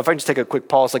about it for a moment, if I can just take a quick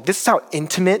pause, like, this is how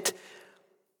intimate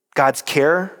God's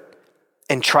care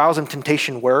and trials and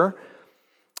temptation were.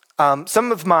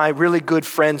 Some of my really good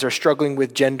friends are struggling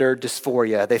with gender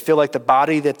dysphoria. They feel like the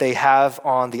body that they have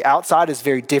on the outside is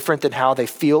very different than how they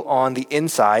feel on the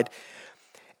inside.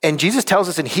 And Jesus tells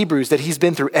us in Hebrews that he's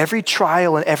been through every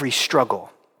trial and every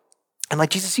struggle. And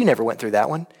like, Jesus, you never went through that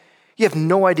one. You have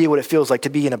no idea what it feels like to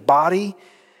be in a body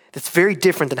that's very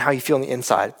different than how you feel on the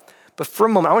inside. But for a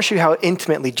moment, I want to show you how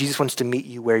intimately Jesus wants to meet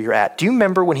you where you're at. Do you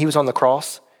remember when he was on the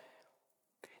cross?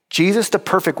 Jesus, the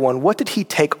perfect one, what did he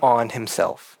take on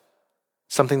himself?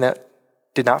 Something that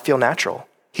did not feel natural.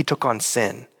 He took on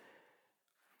sin.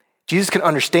 Jesus can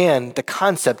understand the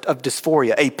concept of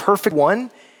dysphoria, a perfect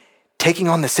one taking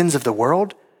on the sins of the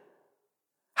world.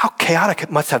 How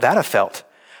chaotic must have that have felt?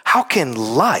 How can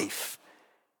life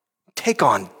take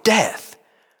on death?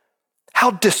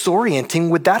 How disorienting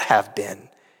would that have been?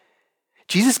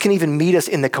 Jesus can even meet us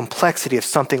in the complexity of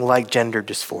something like gender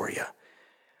dysphoria.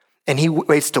 And he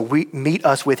waits to meet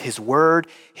us with his word,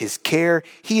 his care.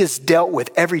 He has dealt with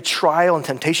every trial and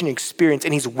temptation and experience,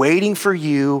 and he's waiting for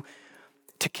you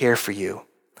to care for you.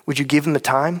 Would you give him the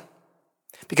time?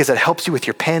 Because that helps you with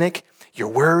your panic, your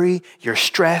worry, your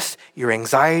stress, your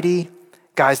anxiety.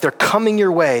 Guys, they're coming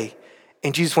your way,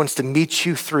 and Jesus wants to meet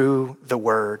you through the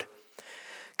word.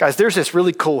 Guys, there's this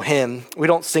really cool hymn. We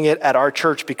don't sing it at our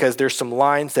church because there's some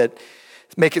lines that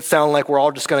make it sound like we're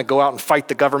all just going to go out and fight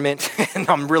the government, and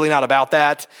I'm really not about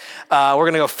that. We're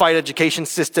going to go fight education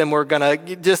system. We're going to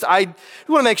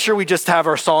we want to make sure we just have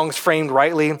our songs framed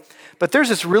rightly. But there's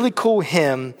this really cool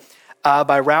hymn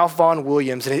by Ralph Vaughan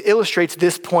Williams, and it illustrates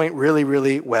this point really,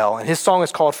 really well. And his song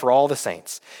is called For All the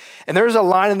Saints. And there's a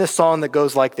line in this song that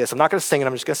goes like this. I'm not going to sing it,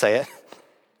 I'm just going to say it.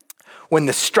 When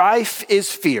the strife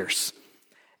is fierce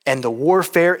and the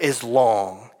warfare is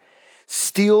long,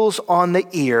 steals on the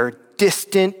ear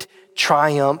distant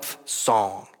triumph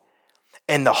song,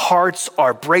 and the hearts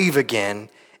are brave again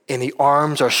and the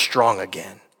arms are strong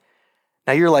again.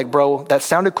 Now you're like, bro, that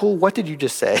sounded cool. What did you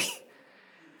just say?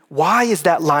 Why is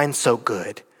that line so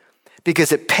good?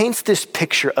 Because it paints this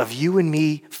picture of you and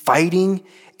me fighting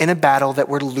in a battle that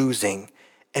we're losing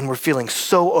and we're feeling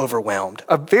so overwhelmed.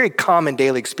 A very common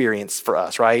daily experience for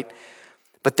us, right?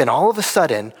 But then all of a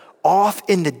sudden, off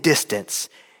in the distance,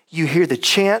 you hear the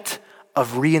chant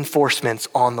of reinforcements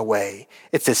on the way.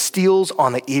 It says steals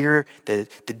on the ear, the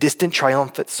distant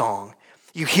triumphant song.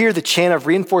 You hear the chant of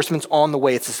reinforcements on the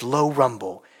way. It's this low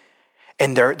rumble.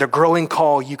 And their growing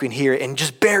call you can hear and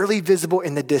just barely visible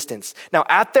in the distance. Now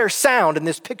at their sound in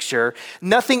this picture,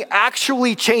 nothing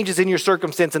actually changes in your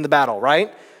circumstance in the battle,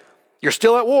 right? You're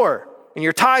still at war and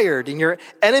you're tired and your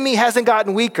enemy hasn't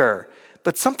gotten weaker,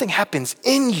 but something happens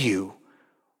in you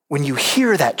when you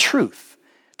hear that truth,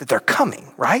 that they're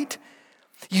coming, right?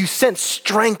 You sense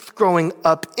strength growing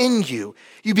up in you.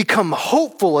 You become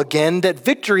hopeful again that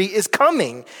victory is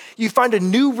coming. You find a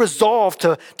new resolve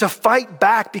to fight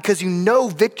back because you know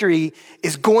victory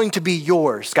is going to be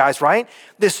yours, guys, right?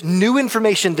 This new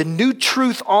information, the new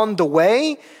truth on the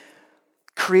way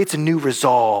creates a new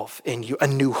resolve in you, a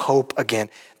new hope again.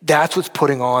 That's what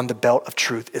putting on the belt of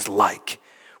truth is like.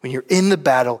 When you're in the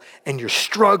battle and you're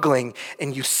struggling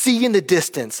and you see in the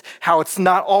distance how it's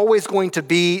not always going to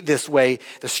be this way.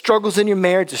 The struggles in your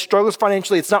marriage, the struggles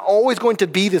financially, it's not always going to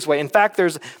be this way. In fact,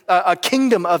 there's a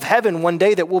kingdom of heaven one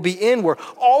day that we'll be in where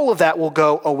all of that will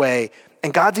go away.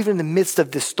 And God's even in the midst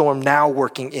of this storm now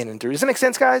working in and through. Does that make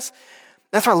sense, guys?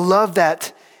 That's why I love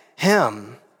that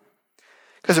hymn.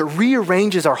 Because it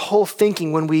rearranges our whole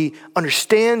thinking when we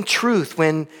understand truth,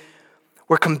 when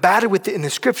we're combated with it in the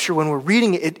scripture, when we're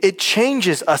reading it, it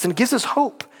changes us and gives us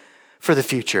hope for the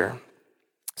future.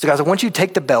 So guys, I want you to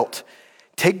take the belt,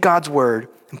 take God's word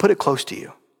and put it close to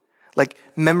you. Like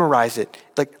memorize it,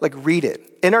 like read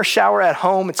it. In our shower at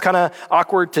home, it's kind of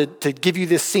awkward to give you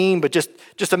this scene, but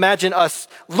just imagine us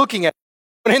looking at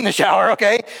it in the shower,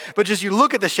 okay? But just you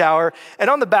look at the shower and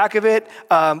on the back of it,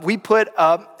 we put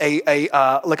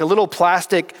a little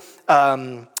plastic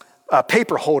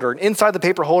paper holder. And inside the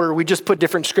paper holder, we just put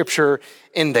different scripture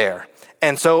in there.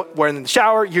 And so when in the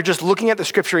shower, you're just looking at the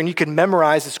scripture and you can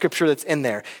memorize the scripture that's in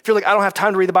there. If you're like, I don't have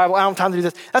time to read the Bible, I don't have time to do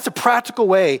this, that's a practical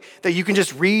way that you can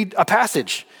just read a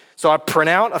passage. So I print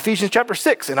out Ephesians chapter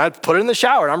 6 and I put it in the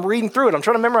shower and I'm reading through it. I'm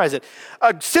trying to memorize it.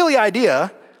 A silly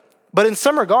idea, but in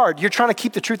some regard, you're trying to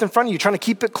keep the truth in front of you, trying to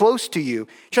keep it close to you. You're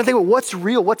trying to think about what's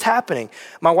real, what's happening.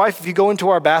 My wife, if you go into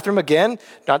our bathroom again,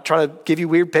 not trying to give you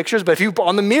weird pictures, but if you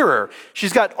on the mirror,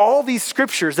 she's got all these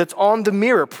scriptures that's on the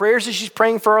mirror, prayers that she's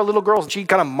praying for our little girls, and she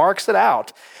kind of marks it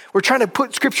out. We're trying to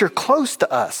put scripture close to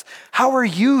us. How are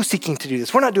you seeking to do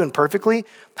this? We're not doing perfectly.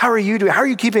 How are you doing? How are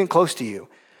you keeping it close to you?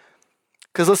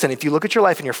 Because listen, if you look at your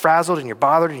life and you're frazzled and you're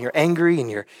bothered and you're angry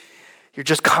and you're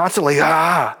just constantly,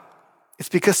 it's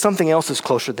because something else is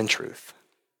closer than truth.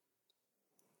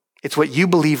 It's what you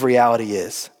believe reality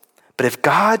is. But if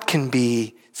God can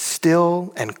be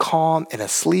still and calm and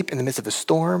asleep in the midst of a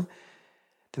storm,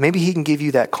 then maybe he can give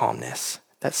you that calmness,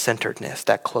 that centeredness,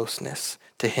 that closeness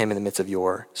to him in the midst of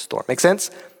your storm. Make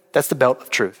sense? That's the belt of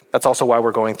truth. That's also why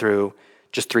we're going through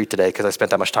just 3 today, because I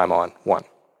spent that much time on 1.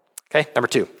 Okay, number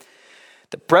 2,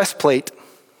 the breastplate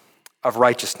of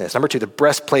righteousness. Number 2, the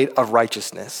breastplate of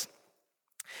righteousness.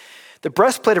 The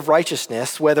breastplate of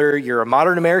righteousness, whether you're a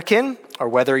modern American or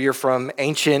whether you're from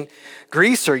ancient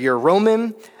Greece or you're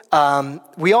Roman,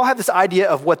 we all have this idea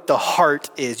of what the heart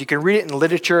is. You can read it in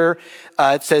literature.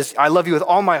 It says, I love you with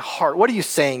all my heart. What are you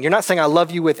saying? You're not saying I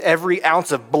love you with every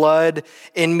ounce of blood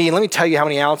in me. And let me tell you how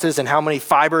many ounces and how many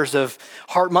fibers of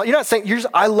heart. You're not saying,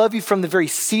 I love you from the very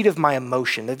seat of my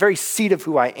emotion, the very seat of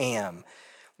who I am.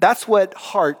 That's what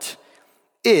heart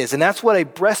is, and that's what a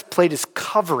breastplate is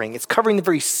covering. It's covering the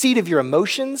very seat of your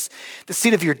emotions, the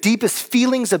seat of your deepest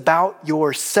feelings about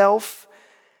yourself.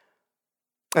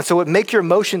 And so what make your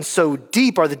emotions so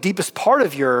deep are the deepest part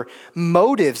of your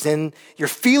motives and your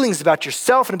feelings about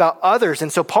yourself and about others.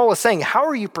 And so Paul is saying, how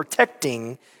are you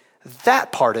protecting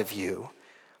that part of you?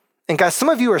 And guys, some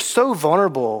of you are so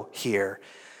vulnerable here.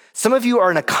 Some of you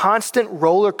are in a constant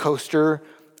roller coaster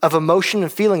of emotion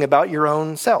and feeling about your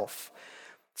own self.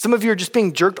 Some of you are just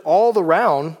being jerked all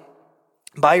around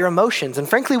by your emotions. And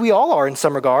frankly, we all are in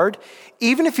some regard,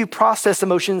 even if you process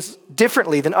emotions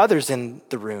differently than others in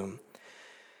the room.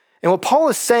 And what Paul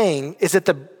is saying is that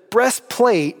the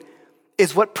breastplate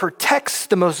is what protects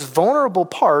the most vulnerable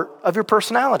part of your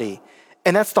personality.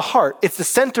 And that's the heart. It's the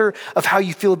center of how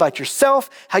you feel about yourself,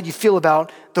 how you feel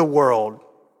about the world.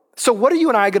 So what are you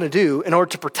and I going to do in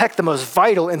order to protect the most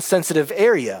vital and sensitive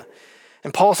area?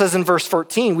 And Paul says in verse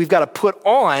 14, we've got to put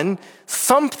on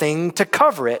something to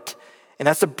cover it. And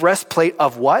that's the breastplate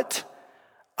of what?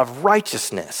 Of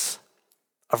righteousness.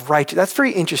 That's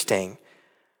very interesting.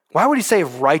 Why would he say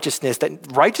of righteousness?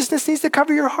 That righteousness needs to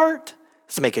cover your heart?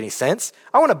 Doesn't make any sense.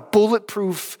 I want a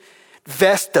bulletproof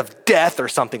vest of death or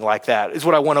something like that is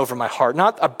what I want over my heart,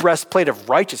 not a breastplate of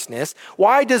righteousness.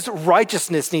 Why does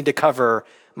righteousness need to cover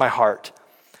my heart?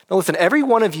 Now listen, every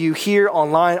one of you here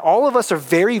online, all of us are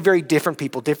very, very different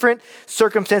people, different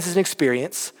circumstances and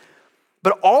experience,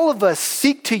 but all of us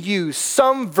seek to use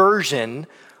some version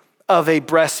of a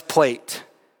breastplate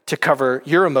to cover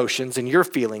your emotions and your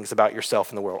feelings about yourself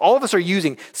in the world. All of us are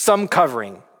using some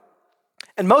covering,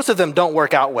 and most of them don't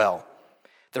work out well.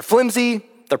 They're flimsy,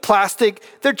 they're plastic,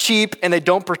 they're cheap, and they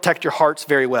don't protect your hearts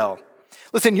very well.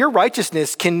 Listen, your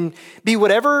righteousness can be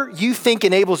whatever you think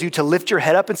enables you to lift your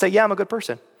head up and say, yeah, I'm a good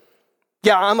person.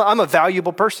 Yeah, I'm a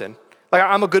valuable person. Like,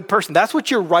 I'm a good person. That's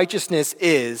what your righteousness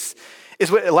is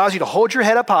what allows you to hold your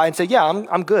head up high and say, yeah,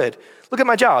 I'm good. Look at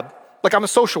my job. Like, I'm a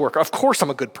social worker. Of course I'm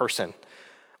a good person.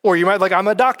 Or you might, like, I'm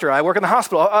a doctor. I work in the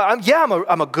hospital.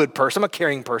 I'm a good person. I'm a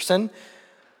caring person.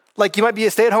 Like, you might be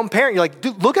a stay-at-home parent. You're like,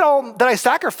 dude, look at all that I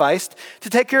sacrificed to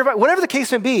take care of it. Whatever the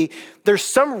case may be, there's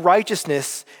some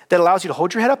righteousness that allows you to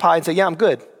hold your head up high and say, yeah, I'm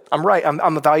good. I'm right.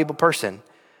 I'm a valuable person.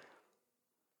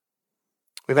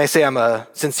 We may say I'm a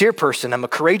sincere person. I'm a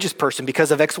courageous person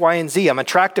because of X, Y, and Z. I'm an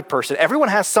attractive person. Everyone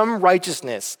has some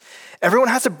righteousness. Everyone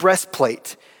has a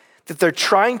breastplate that they're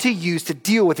trying to use to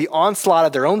deal with the onslaught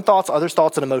of their own thoughts, others'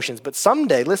 thoughts, and emotions. But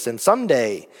someday,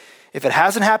 if it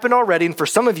hasn't happened already, and for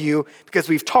some of you, because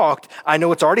we've talked, I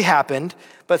know it's already happened,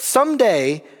 but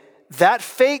someday that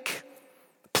fake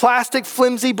plastic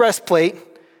flimsy breastplate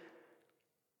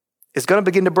is going to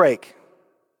begin to break.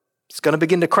 It's going to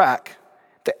begin to crack.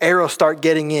 The arrows start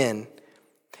getting in.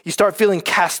 You start feeling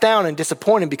cast down and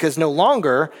disappointed because no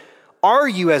longer are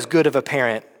you as good of a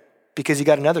parent because you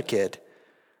got another kid.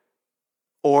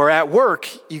 Or at work,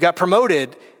 you got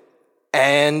promoted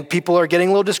and people are getting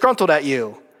a little disgruntled at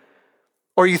you.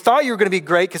 Or you thought you were going to be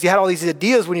great because you had all these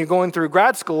ideas when you're going through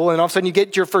grad school, and all of a sudden you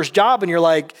get your first job and you're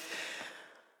like,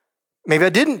 maybe I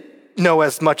didn't know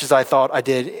as much as I thought I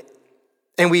did.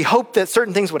 And we hoped that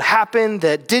certain things would happen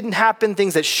that didn't happen,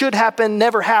 things that should happen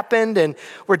never happened, and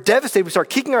we're devastated. We start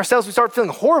kicking ourselves. We start feeling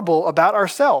horrible about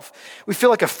ourselves. We feel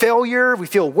like a failure. We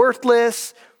feel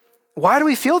worthless. Why do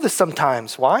we feel this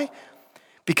sometimes? Why?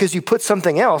 Because you put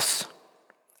something else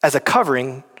as a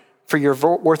covering for your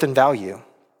worth and value.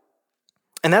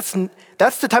 And that's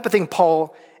the type of thing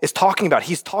Paul is talking about.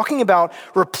 He's talking about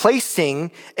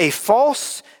replacing a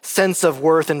false sense of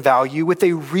worth and value with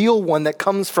a real one that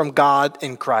comes from God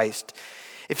in Christ.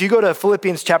 If you go to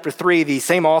Philippians chapter 3, the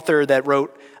same author that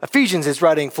wrote Ephesians is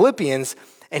writing Philippians,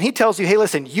 and he tells you, hey,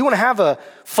 listen, you want to have a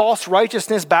false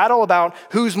righteousness battle about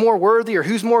who's more worthy or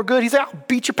who's more good? He's like, I'll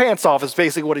beat your pants off is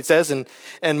basically what he says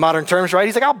in modern terms, right?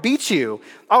 He's like, I'll beat you.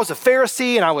 I was a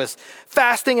Pharisee and I was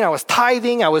fasting and I was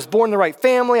tithing. I was born in the right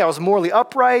family. I was morally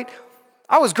upright.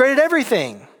 I was great at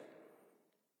everything.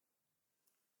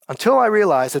 Until I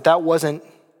realized that wasn't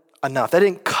enough. That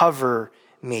didn't cover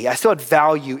me. I still had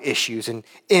value issues and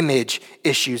image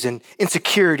issues and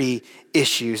insecurity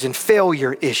issues and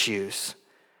failure issues.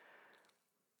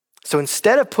 So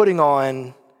instead of putting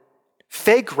on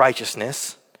fake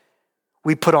righteousness,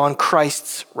 we put on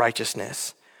Christ's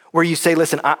righteousness, where you say,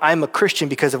 listen, I'm a Christian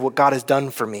because of what God has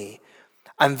done for me.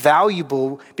 I'm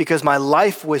valuable because my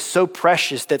life was so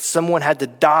precious that someone had to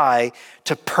die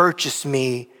to purchase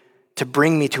me, to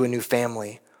bring me to a new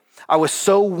family. I was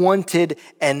so wanted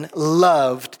and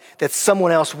loved that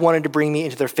someone else wanted to bring me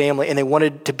into their family and they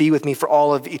wanted to be with me for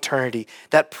all of eternity.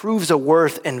 That proves a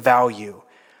worth and value,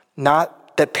 not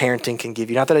that parenting can give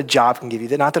you, not that a job can give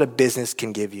you, not that a business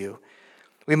can give you.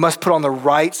 We must put on the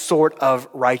right sort of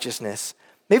righteousness.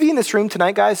 Maybe in this room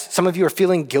tonight, guys, some of you are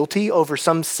feeling guilty over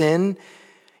some sin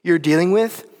you're dealing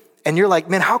with, and you're like,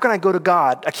 man, how can I go to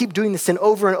God? I keep doing this sin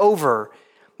over and over.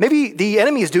 Maybe the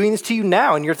enemy is doing this to you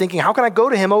now, and you're thinking, how can I go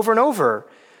to him over and over?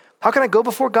 How can I go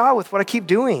before God with what I keep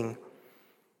doing?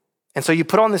 And so you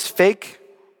put on this fake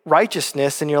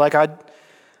righteousness, and you're like, I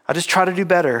just try to do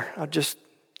better. I'll just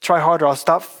try harder. I'll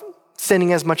stop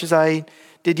sinning as much as I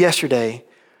did yesterday.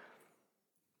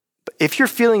 But if you're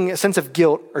feeling a sense of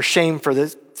guilt or shame for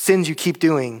the sins you keep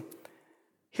doing,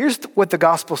 here's what the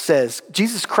gospel says.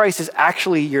 Jesus Christ is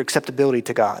actually your acceptability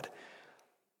to God.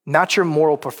 not your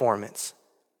moral performance.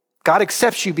 God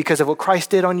accepts you because of what Christ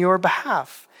did on your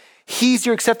behalf. He's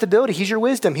your acceptability. He's your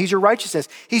wisdom. He's your righteousness.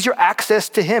 He's your access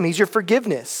to him. He's your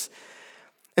forgiveness.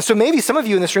 And so maybe some of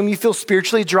you in this room, you feel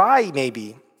spiritually dry,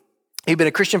 maybe. You've been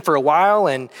a Christian for a while,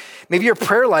 and maybe your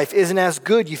prayer life isn't as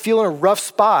good. You feel in a rough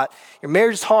spot. Your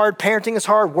marriage is hard, parenting is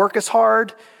hard, work is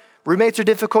hard, roommates are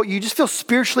difficult. You just feel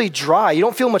spiritually dry. You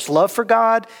don't feel much love for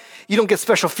God. You don't get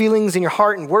special feelings in your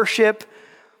heart in worship.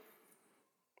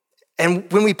 And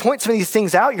when we point some of these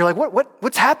things out, you're like,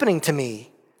 what's happening to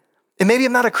me? And maybe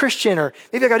I'm not a Christian, or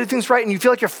maybe I got to do things right, and you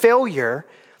feel like you're a failure.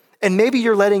 And maybe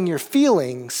you're letting your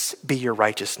feelings be your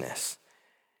righteousness.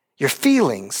 Your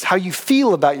feelings, how you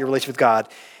feel about your relationship with God,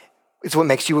 is what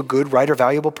makes you a good, right, or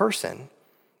valuable person.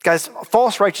 Guys,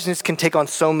 false righteousness can take on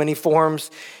so many forms.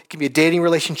 It can be a dating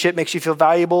relationship, makes you feel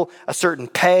valuable, a certain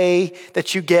pay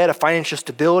that you get, a financial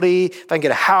stability. If I can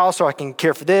get a house or I can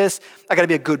care for this, I got to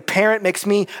be a good parent, makes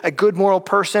me a good moral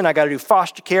person. I got to do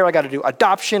foster care. I got to do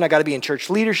adoption. I got to be in church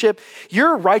leadership.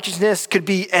 Your righteousness could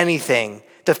be anything,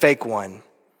 the fake one.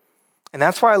 And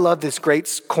that's why I love this great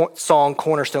song,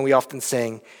 Cornerstone, we often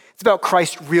sing. It's about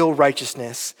Christ's real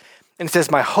righteousness. And it says,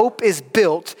 my hope is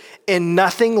built in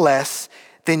nothing less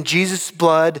than Jesus'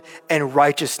 blood and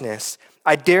righteousness.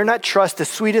 I dare not trust the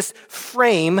sweetest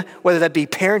frame, whether that be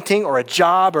parenting or a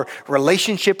job or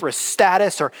relationship or a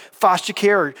status or foster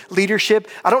care or leadership.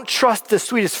 I don't trust the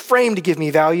sweetest frame to give me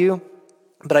value,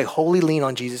 but I wholly lean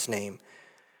on Jesus' name.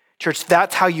 Church,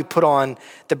 that's how you put on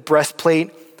the breastplate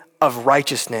of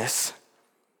righteousness.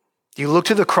 You look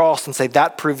to the cross and say,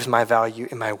 that proves my value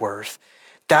and my worth.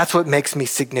 That's what makes me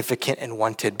significant and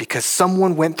wanted, because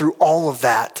someone went through all of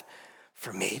that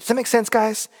for me. Does that make sense,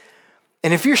 guys?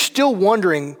 And if you're still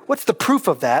wondering, what's the proof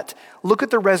of that? Look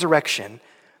at the resurrection.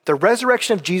 The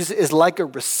resurrection of Jesus is like a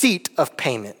receipt of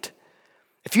payment.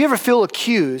 If you ever feel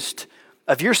accused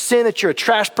of your sin, that you're a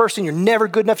trash person, you're never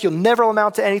good enough, you'll never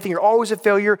amount to anything, you're always a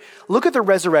failure, look at the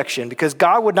resurrection, because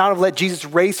God would not have let Jesus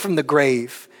raise from the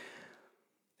grave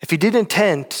if he didn't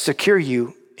intend to secure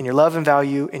you in your love and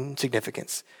value and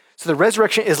significance. So the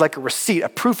resurrection is like a receipt, a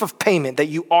proof of payment that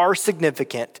you are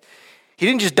significant. He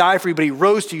didn't just die for you, but he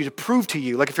rose to you to prove to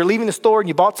you. Like if you're leaving the store and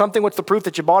you bought something, what's the proof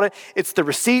that you bought it? It's the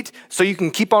receipt so you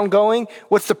can keep on going.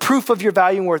 What's the proof of your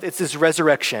value and worth? It's this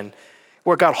resurrection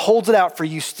where God holds it out for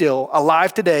you still.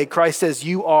 Alive today, Christ says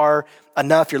you are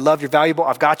enough, you're loved, you're valuable,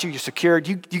 I've got you, you're secured.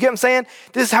 You get what I'm saying?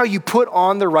 This is how you put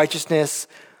on the righteousness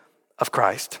of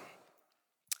Christ.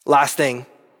 Last thing,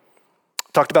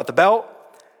 talked about the belt,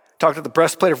 talked about the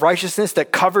breastplate of righteousness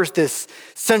that covers this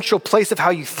central place of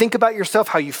how you think about yourself,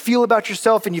 how you feel about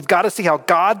yourself, and you've got to see how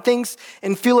God thinks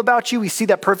and feel about you. We see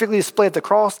that perfectly displayed at the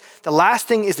cross. The last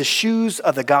thing is the shoes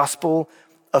of the gospel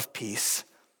of peace.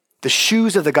 The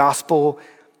shoes of the gospel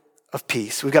of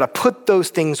peace. We've got to put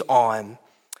those things on.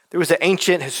 There was an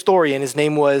ancient historian, his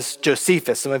name was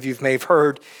Josephus. Some of you may have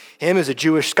heard him as a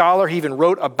Jewish scholar. He even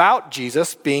wrote about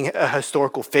Jesus being a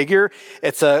historical figure.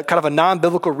 It's a kind of a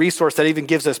non-biblical resource that even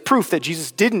gives us proof that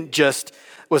Jesus didn't just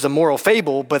was a moral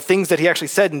fable, but things that he actually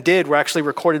said and did were actually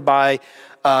recorded by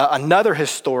another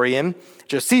historian,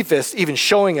 Josephus, even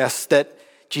showing us that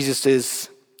Jesus is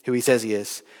who he says he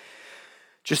is.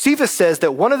 Josephus says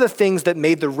that one of the things that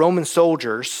made the Roman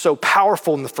soldiers so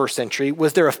powerful in the first century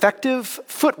was their effective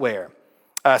footwear.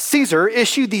 Caesar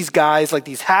issued these guys like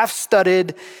these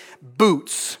half-studded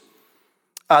boots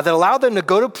that allowed them to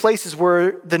go to places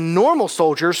where the normal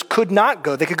soldiers could not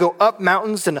go. They could go up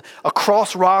mountains and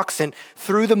across rocks and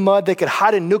through the mud. They could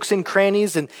hide in nooks and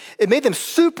crannies, and it made them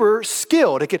super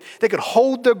skilled. They could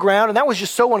hold their ground, and that was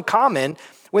just so uncommon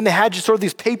when they had just sort of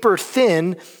these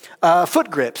paper-thin foot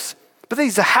grips. But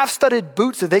these are half-studded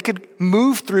boots that they could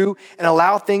move through and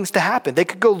allow things to happen. They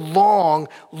could go long,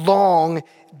 long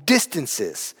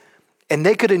distances, and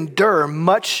they could endure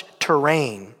much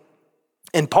terrain.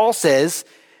 And Paul says,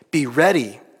 be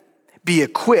ready, be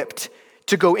equipped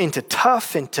to go into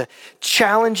tough and to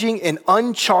challenging and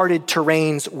uncharted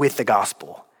terrains with the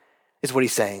gospel, is what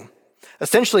he's saying.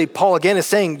 Essentially, Paul again is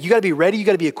saying, you gotta be ready, you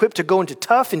gotta be equipped to go into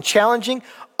tough and challenging,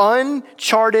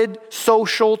 uncharted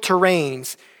social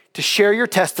terrains to share your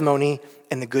testimony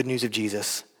and the good news of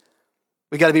Jesus.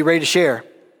 We got to be ready to share.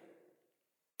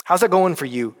 How's that going for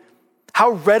you?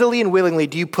 How readily and willingly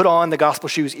do you put on the gospel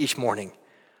shoes each morning?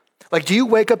 Like, do you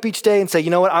wake up each day and say, you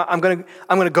know what, I'm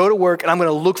gonna go to work and I'm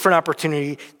gonna look for an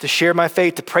opportunity to share my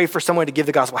faith, to pray for someone, to give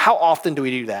the gospel? How often do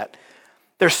we do that?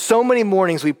 There's so many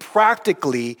mornings we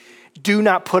practically do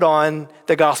not put on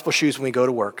the gospel shoes when we go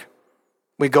to work.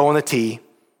 We go on the T,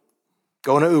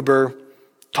 go in an Uber,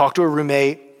 talk to a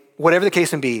roommate, whatever the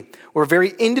case may be. We're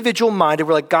very individual minded.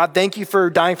 We're like, God, thank you for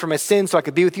dying for my sins so I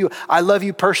could be with you. I love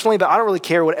you personally, but I don't really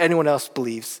care what anyone else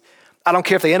believes. I don't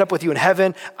care if they end up with you in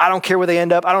heaven. I don't care where they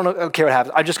end up. I don't care what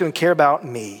happens. I'm just going to care about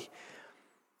me.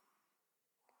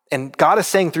 And God is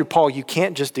saying through Paul, you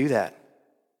can't just do that.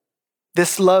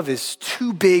 This love is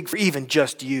too big for even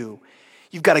just you.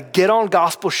 You've got to get on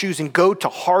gospel shoes and go to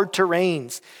hard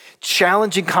terrains,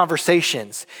 challenging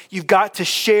conversations. You've got to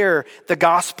share the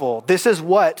gospel. This is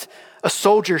what a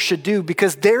soldier should do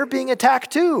because they're being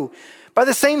attacked too by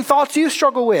the same thoughts you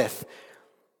struggle with.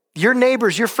 Your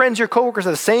neighbors, your friends, your coworkers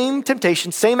have the same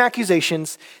temptations, same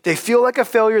accusations. They feel like a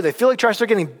failure. They feel like trash. They're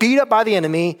getting beat up by the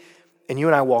enemy, and you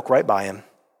and I walk right by him.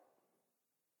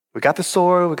 We got the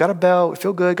sword, we got a belt, we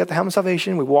feel good, got the helmet of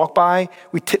salvation. We walk by,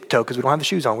 we tiptoe because we don't have the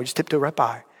shoes on. We just tiptoe right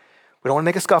by. We don't want to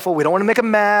make a scuffle. We don't want to make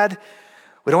them mad.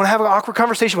 We don't want to have an awkward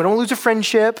conversation. We don't want to lose a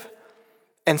friendship.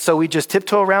 And so we just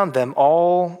tiptoe around them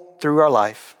all through our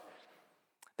life.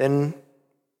 Then,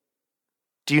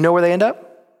 do you know where they end up?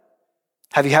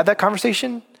 Have you had that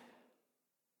conversation?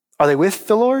 Are they with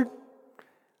the Lord?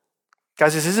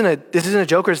 Guys, this isn't a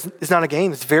joke, or it's not a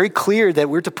game. It's very clear that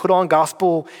we're to put on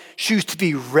gospel shoes to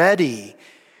be ready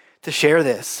to share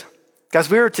this. Guys,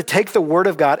 we are to take the word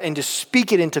of God and to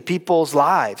speak it into people's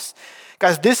lives.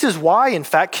 Guys, this is why, in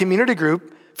fact, community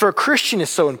group for a Christian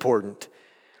is so important.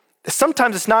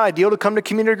 Sometimes it's not ideal to come to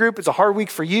community group. It's a hard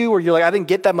week for you, or you're like, I didn't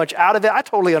get that much out of it. I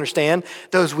totally understand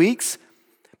those weeks.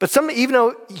 But even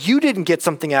though you didn't get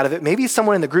something out of it, maybe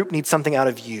someone in the group needs something out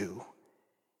of you.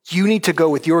 You need to go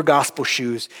with your gospel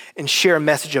shoes and share a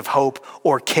message of hope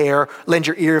or care, lend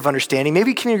your ear of understanding.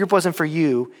 Maybe community group wasn't for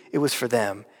you, it was for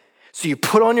them. So you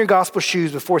put on your gospel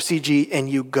shoes before CG and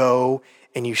you go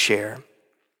and you share.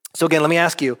 So again, let me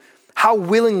ask you, how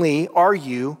willingly are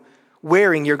you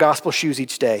wearing your gospel shoes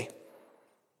each day?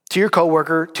 To your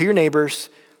coworker, to your neighbors?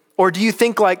 Or do you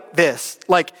think like this?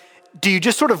 Like, do you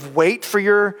just sort of wait for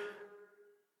your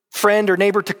friend or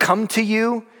neighbor to come to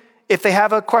you if they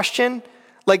have a question?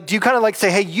 Like, do you kind of like say,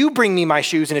 hey, you bring me my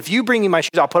shoes, and if you bring me my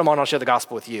shoes, I'll put them on and I'll share the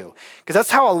gospel with you? Because that's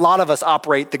how a lot of us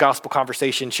operate the gospel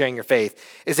conversation, sharing your faith,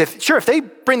 is if they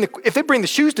bring the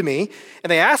shoes to me and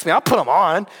they ask me, I'll put them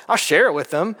on, I'll share it with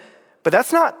them. But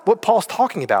that's not what Paul's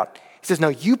talking about. He says, no,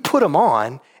 you put them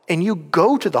on and you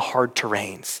go to the hard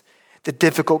terrains, the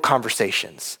difficult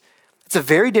conversations. It's a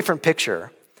very different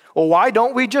picture. Well, why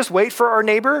don't we just wait for our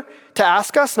neighbor to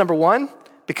ask us? Number one,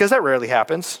 because that rarely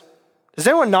happens. Has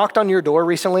anyone knocked on your door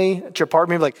recently at your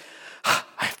apartment? Like,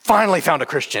 I finally found a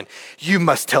Christian. You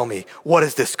must tell me, what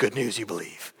is this good news you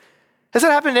believe? Has that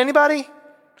happened to anybody?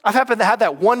 I've had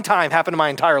that one time happen in my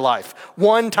entire life.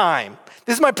 One time.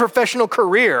 This is my professional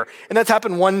career, and that's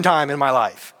happened one time in my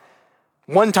life.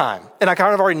 One time. And I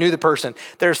kind of already knew the person.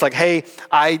 They're just like, hey,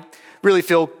 I really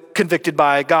feel convicted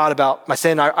by God about my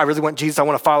sin. I really want Jesus. I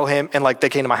want to follow him. And like they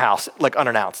came to my house, like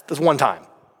unannounced. That's one time.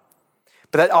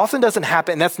 But that often doesn't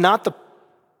happen, and that's not the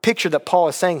picture that Paul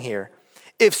is saying here.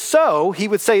 If so, he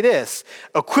would say this: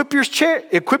 equip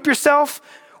yourself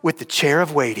with the chair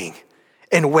of waiting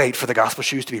and wait for the gospel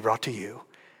shoes to be brought to you.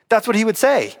 That's what he would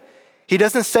say. He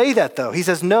doesn't say that though. He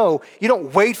says, no, you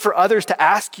don't wait for others to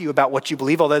ask you about what you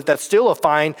believe, although that's still a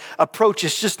fine approach.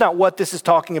 It's just not what this is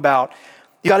talking about.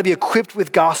 You got to be equipped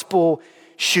with gospel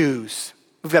shoes.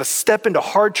 We've got to step into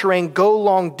hard terrain, go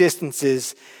long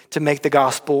distances to make the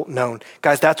gospel known.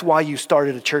 Guys, that's why you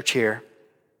started a church here.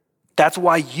 That's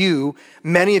why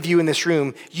many of you in this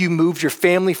room, you moved your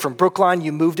family from Brookline,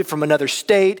 you moved it from another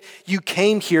state. You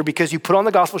came here because you put on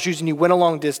the gospel shoes and you went a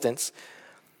long distance.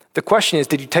 The question is,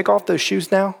 did you take off those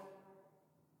shoes now?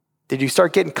 Did you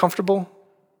start getting comfortable?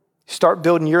 Start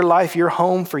building your life, your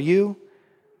home for you?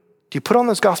 Do you put on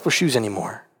those gospel shoes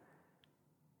anymore?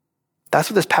 That's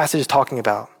what this passage is talking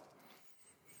about.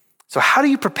 So how do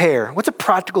you prepare? What's a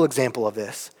practical example of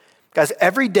this? Guys,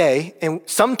 every day, and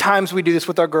sometimes we do this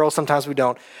with our girls, sometimes we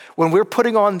don't. When we're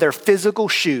putting on their physical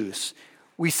shoes,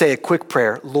 we say a quick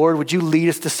prayer. Lord, would you lead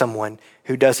us to someone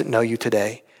who doesn't know you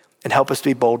today and help us to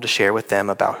be bold to share with them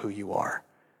about who you are?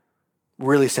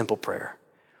 Really simple prayer.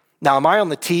 Now, am I on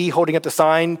the T holding up the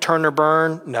sign, turn or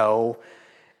burn? No.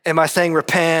 Am I saying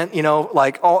repent? No.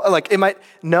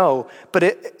 But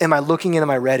am I looking in? Am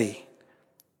I ready?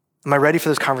 Am I ready for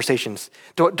those conversations?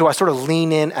 Do I sort of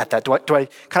lean in at that? Do I kind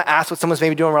of ask what someone's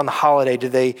maybe doing around the holiday? Do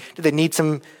they need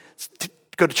to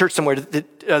go to church somewhere? Are they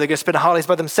going to spend the holidays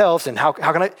by themselves? And how can I?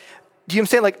 Do you know what I'm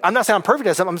saying? Like, I'm not saying I'm perfect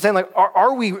at something. I'm saying like,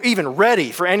 are we even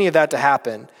ready for any of that to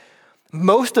happen?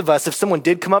 Most of us, if someone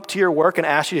did come up to your work and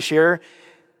ask you to share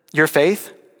your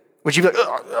faith, would you be like,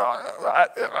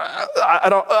 I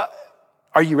don't?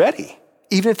 Are you ready?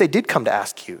 Even if they did come to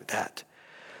ask you that.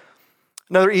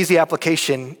 Another easy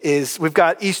application is we've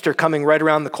got Easter coming right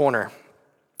around the corner.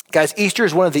 Guys, Easter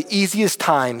is one of the easiest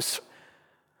times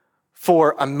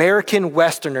for American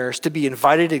Westerners to be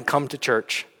invited and come to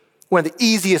church. One of the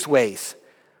easiest ways.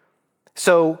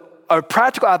 So a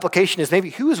practical application is maybe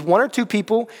who is one or two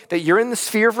people that you're in the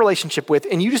sphere of relationship with,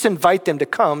 and you just invite them to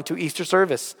come to Easter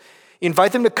service. You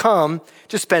invite them to come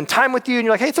to spend time with you, and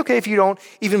you're like, hey, it's okay if you don't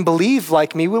even believe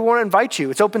like me. We want to invite you.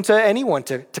 It's open to anyone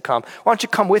to come. Why don't you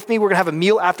come with me? We're going to have a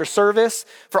meal after service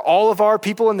for all of our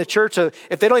people in the church. So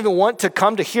if they don't even want to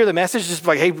come to hear the message, just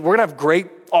like, hey, we're going to have great,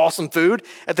 awesome food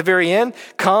at the very end.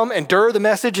 Come, endure the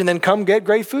message, and then come get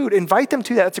great food. Invite them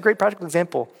to that. That's a great practical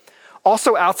example.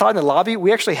 Also, outside in the lobby,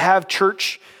 we actually have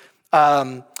church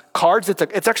cards.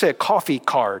 It's actually a coffee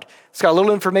card. It's got a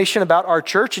little information about our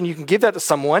church, and you can give that to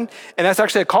someone, and that's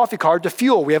actually a coffee card to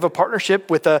fuel. We have a partnership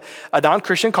with a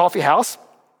non-Christian coffee house,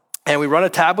 and we run a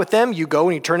tab with them. You go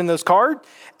and you turn in those cards,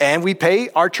 and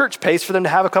our church pays for them to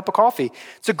have a cup of coffee.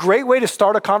 It's a great way to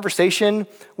start a conversation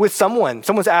with someone.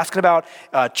 Someone's asking about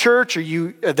church, or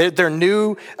they're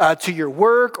new to your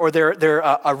work, or they're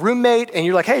a roommate, and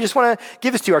you're like, hey, I just want to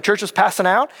give this to you. Our church was passing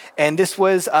out, and this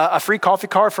was a free coffee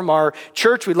card from our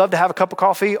church. We'd love to have a cup of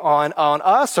coffee on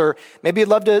us, or maybe you'd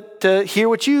love to hear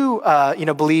what you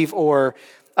believe or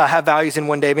have values in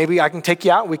one day. Maybe I can take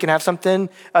you out and we can have something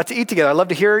to eat together. I'd love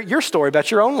to hear your story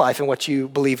about your own life and what you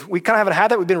believe. We kind of haven't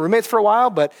had that. We've been roommates for a while,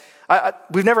 but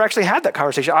we've never actually had that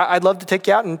conversation. I'd love to take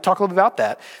you out and talk a little bit about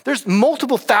that. There's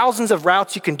multiple thousands of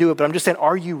routes you can do it, but I'm just saying,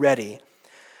 are you ready?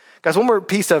 Guys, one more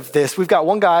piece of this. We've got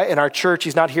one guy in our church.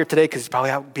 He's not here today because he's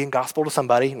probably out being gospel to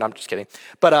somebody. No, I'm just kidding.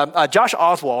 But Josh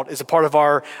Oswald is a part of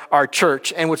our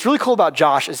church. And what's really cool about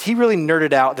Josh is he really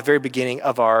nerded out at the very beginning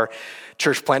of our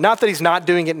church plant. Not that he's not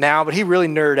doing it now, but he really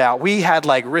nerded out. We had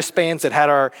like wristbands that had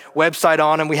our website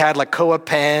on them. We had like Koa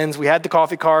pens. We had the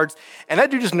coffee cards. And that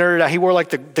dude just nerded out. He wore like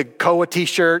the Koa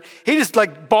t-shirt. He just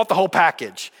like bought the whole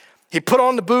package. He put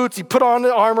on the boots. He put on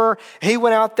the armor. He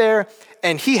went out there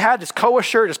and he had his Koa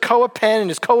shirt, his Koa pen, and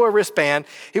his Koa wristband.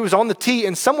 He was on the tee,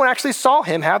 and someone actually saw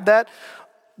him have that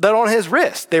on his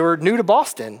wrist. They were new to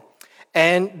Boston.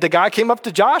 And the guy came up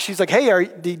to Josh. He's like, hey,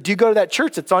 do you go to that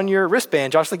church that's on your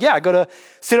wristband? Josh's like, yeah, I go to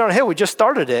Sit on a Hill. We just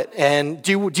started it. And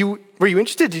were you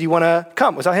interested? Did you want to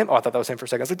come? Was that him? Oh, I thought that was him for a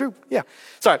second. I was like, yeah.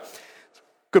 Sorry.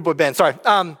 Good boy, Ben. Sorry.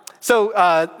 So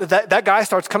that guy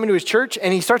starts coming to his church,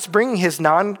 and he starts bringing his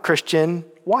non-Christian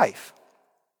wife.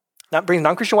 Not bringing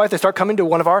non-Christian wife. They start coming to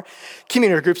one of our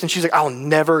community groups, and she's like, I'll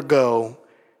never go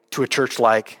to a church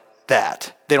like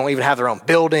that. They don't even have their own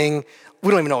building.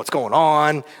 We don't even know what's going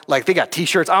on. Like, they got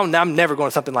t-shirts. I'm never going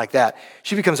to something like that.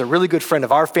 She becomes a really good friend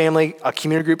of our family, a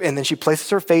community group, and then she places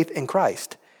her faith in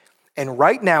Christ. And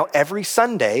right now, every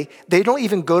Sunday, they don't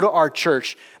even go to our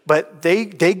church, but they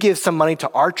give some money to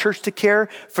our church to care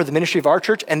for the ministry of our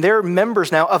church, and they're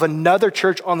members now of another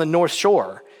church on the North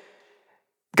Shore.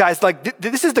 Guys, like,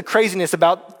 this is the craziness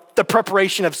about the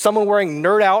preparation of someone wearing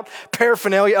nerd out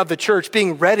paraphernalia of the church,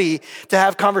 being ready to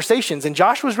have conversations. And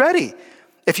Josh was ready.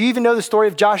 If you even know the story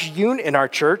of Josh Yoon in our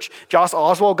church, Josh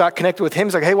Oswald got connected with him.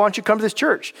 He's like, hey, why don't you come to this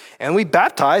church? And we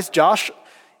baptized Josh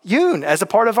Yoon as a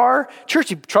part of our church.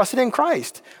 He trusted in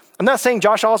Christ. I'm not saying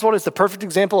Josh Oswald is the perfect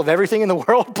example of everything in the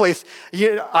world. Please,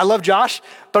 I love Josh,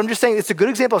 but I'm just saying it's a good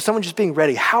example of someone just being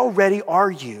ready. How ready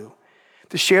are you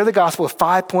to share the gospel with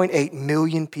 5.8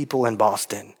 million people in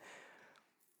Boston?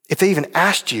 If they even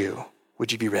asked you,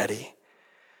 would you be ready?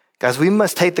 Guys, we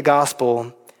must take the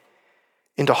gospel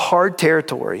into hard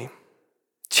territory,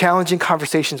 challenging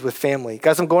conversations with family.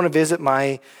 Guys, I'm going to visit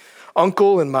my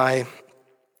uncle and my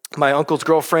uncle's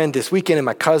girlfriend this weekend, and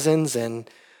my cousins, and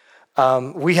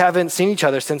we haven't seen each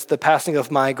other since the passing of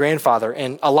my grandfather.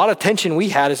 And a lot of tension we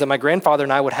had is that my grandfather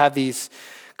and I would have these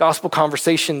gospel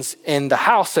conversations in the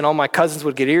house, and all my cousins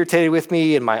would get irritated with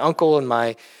me, and my uncle and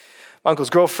my uncle's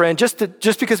girlfriend, just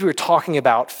because we were talking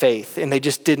about faith, and they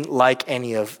just didn't like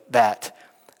any of that.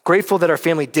 Grateful that our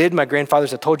family did. My grandfather,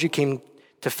 as I told you, came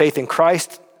to faith in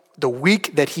Christ the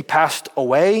week that he passed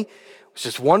away. It was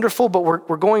just wonderful, but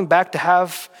we're going back to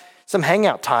have some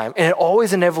hangout time. And it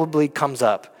always inevitably comes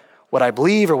up, what I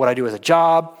believe or what I do as a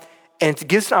job. And it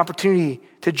gives an opportunity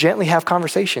to gently have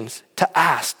conversations, to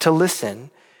ask, to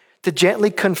listen, to gently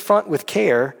confront with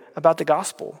care about the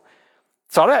gospel.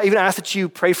 So I even ask that you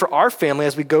pray for our family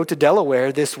as we go to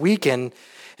Delaware this week and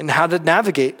how to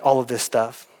navigate all of this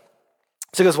stuff.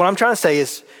 So guys, what I'm trying to say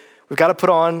is we've got to put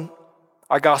on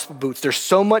our gospel boots. There's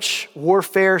so much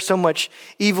warfare, so much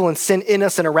evil and sin in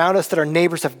us and around us that our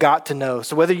neighbors have got to know.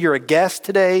 So whether you're a guest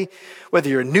today, whether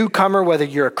you're a newcomer, whether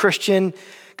you're a Christian,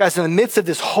 guys, in the midst of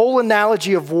this whole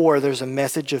analogy of war, there's a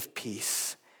message of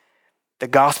peace. the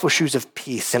gospel shoes of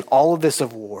peace in all of this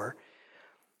of war.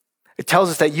 It tells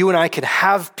us that you and I can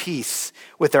have peace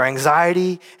with our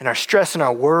anxiety and our stress and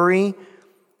our worry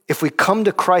if we come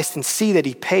to Christ and see that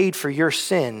he paid for your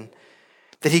sin,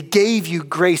 that he gave you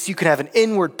grace. You can have an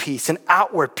inward peace, an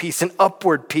outward peace, an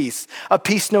upward peace, a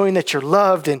peace knowing that you're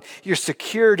loved and you're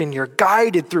secured and you're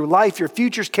guided through life. Your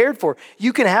future's cared for.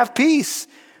 You can have peace.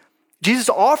 Jesus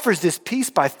offers this peace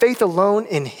by faith alone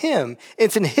in him.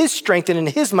 It's in his strength and in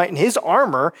his might and his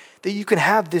armor that you can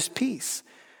have this peace.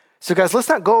 So guys, let's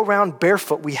not go around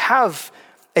barefoot. We have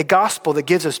a gospel that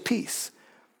gives us peace.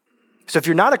 So if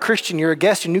you're not a Christian, you're a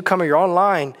guest, you're a newcomer, you're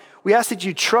online, we ask that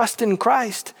you trust in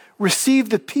Christ. Receive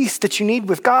the peace that you need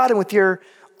with God and with your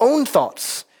own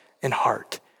thoughts and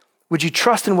heart. Would you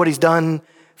trust in what he's done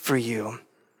for you?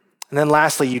 And then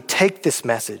lastly, you take this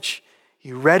message,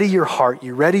 you ready your heart,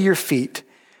 you ready your feet,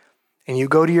 and you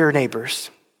go to your neighbors,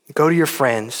 you go to your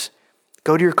friends,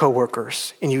 go to your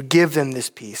coworkers, and you give them this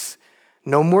peace.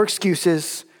 No more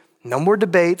excuses, no more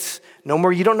debates, no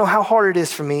more, you don't know how hard it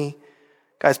is for me.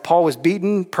 Guys, Paul was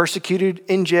beaten, persecuted,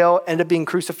 in jail, ended up being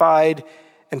crucified,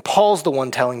 and Paul's the one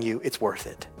telling you it's worth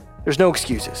it. There's no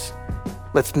excuses.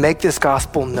 Let's make this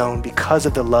gospel known because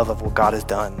of the love of what God has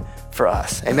done for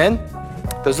us. Amen?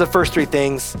 Those are the first three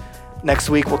things. Next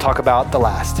week, we'll talk about the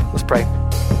last. Let's pray.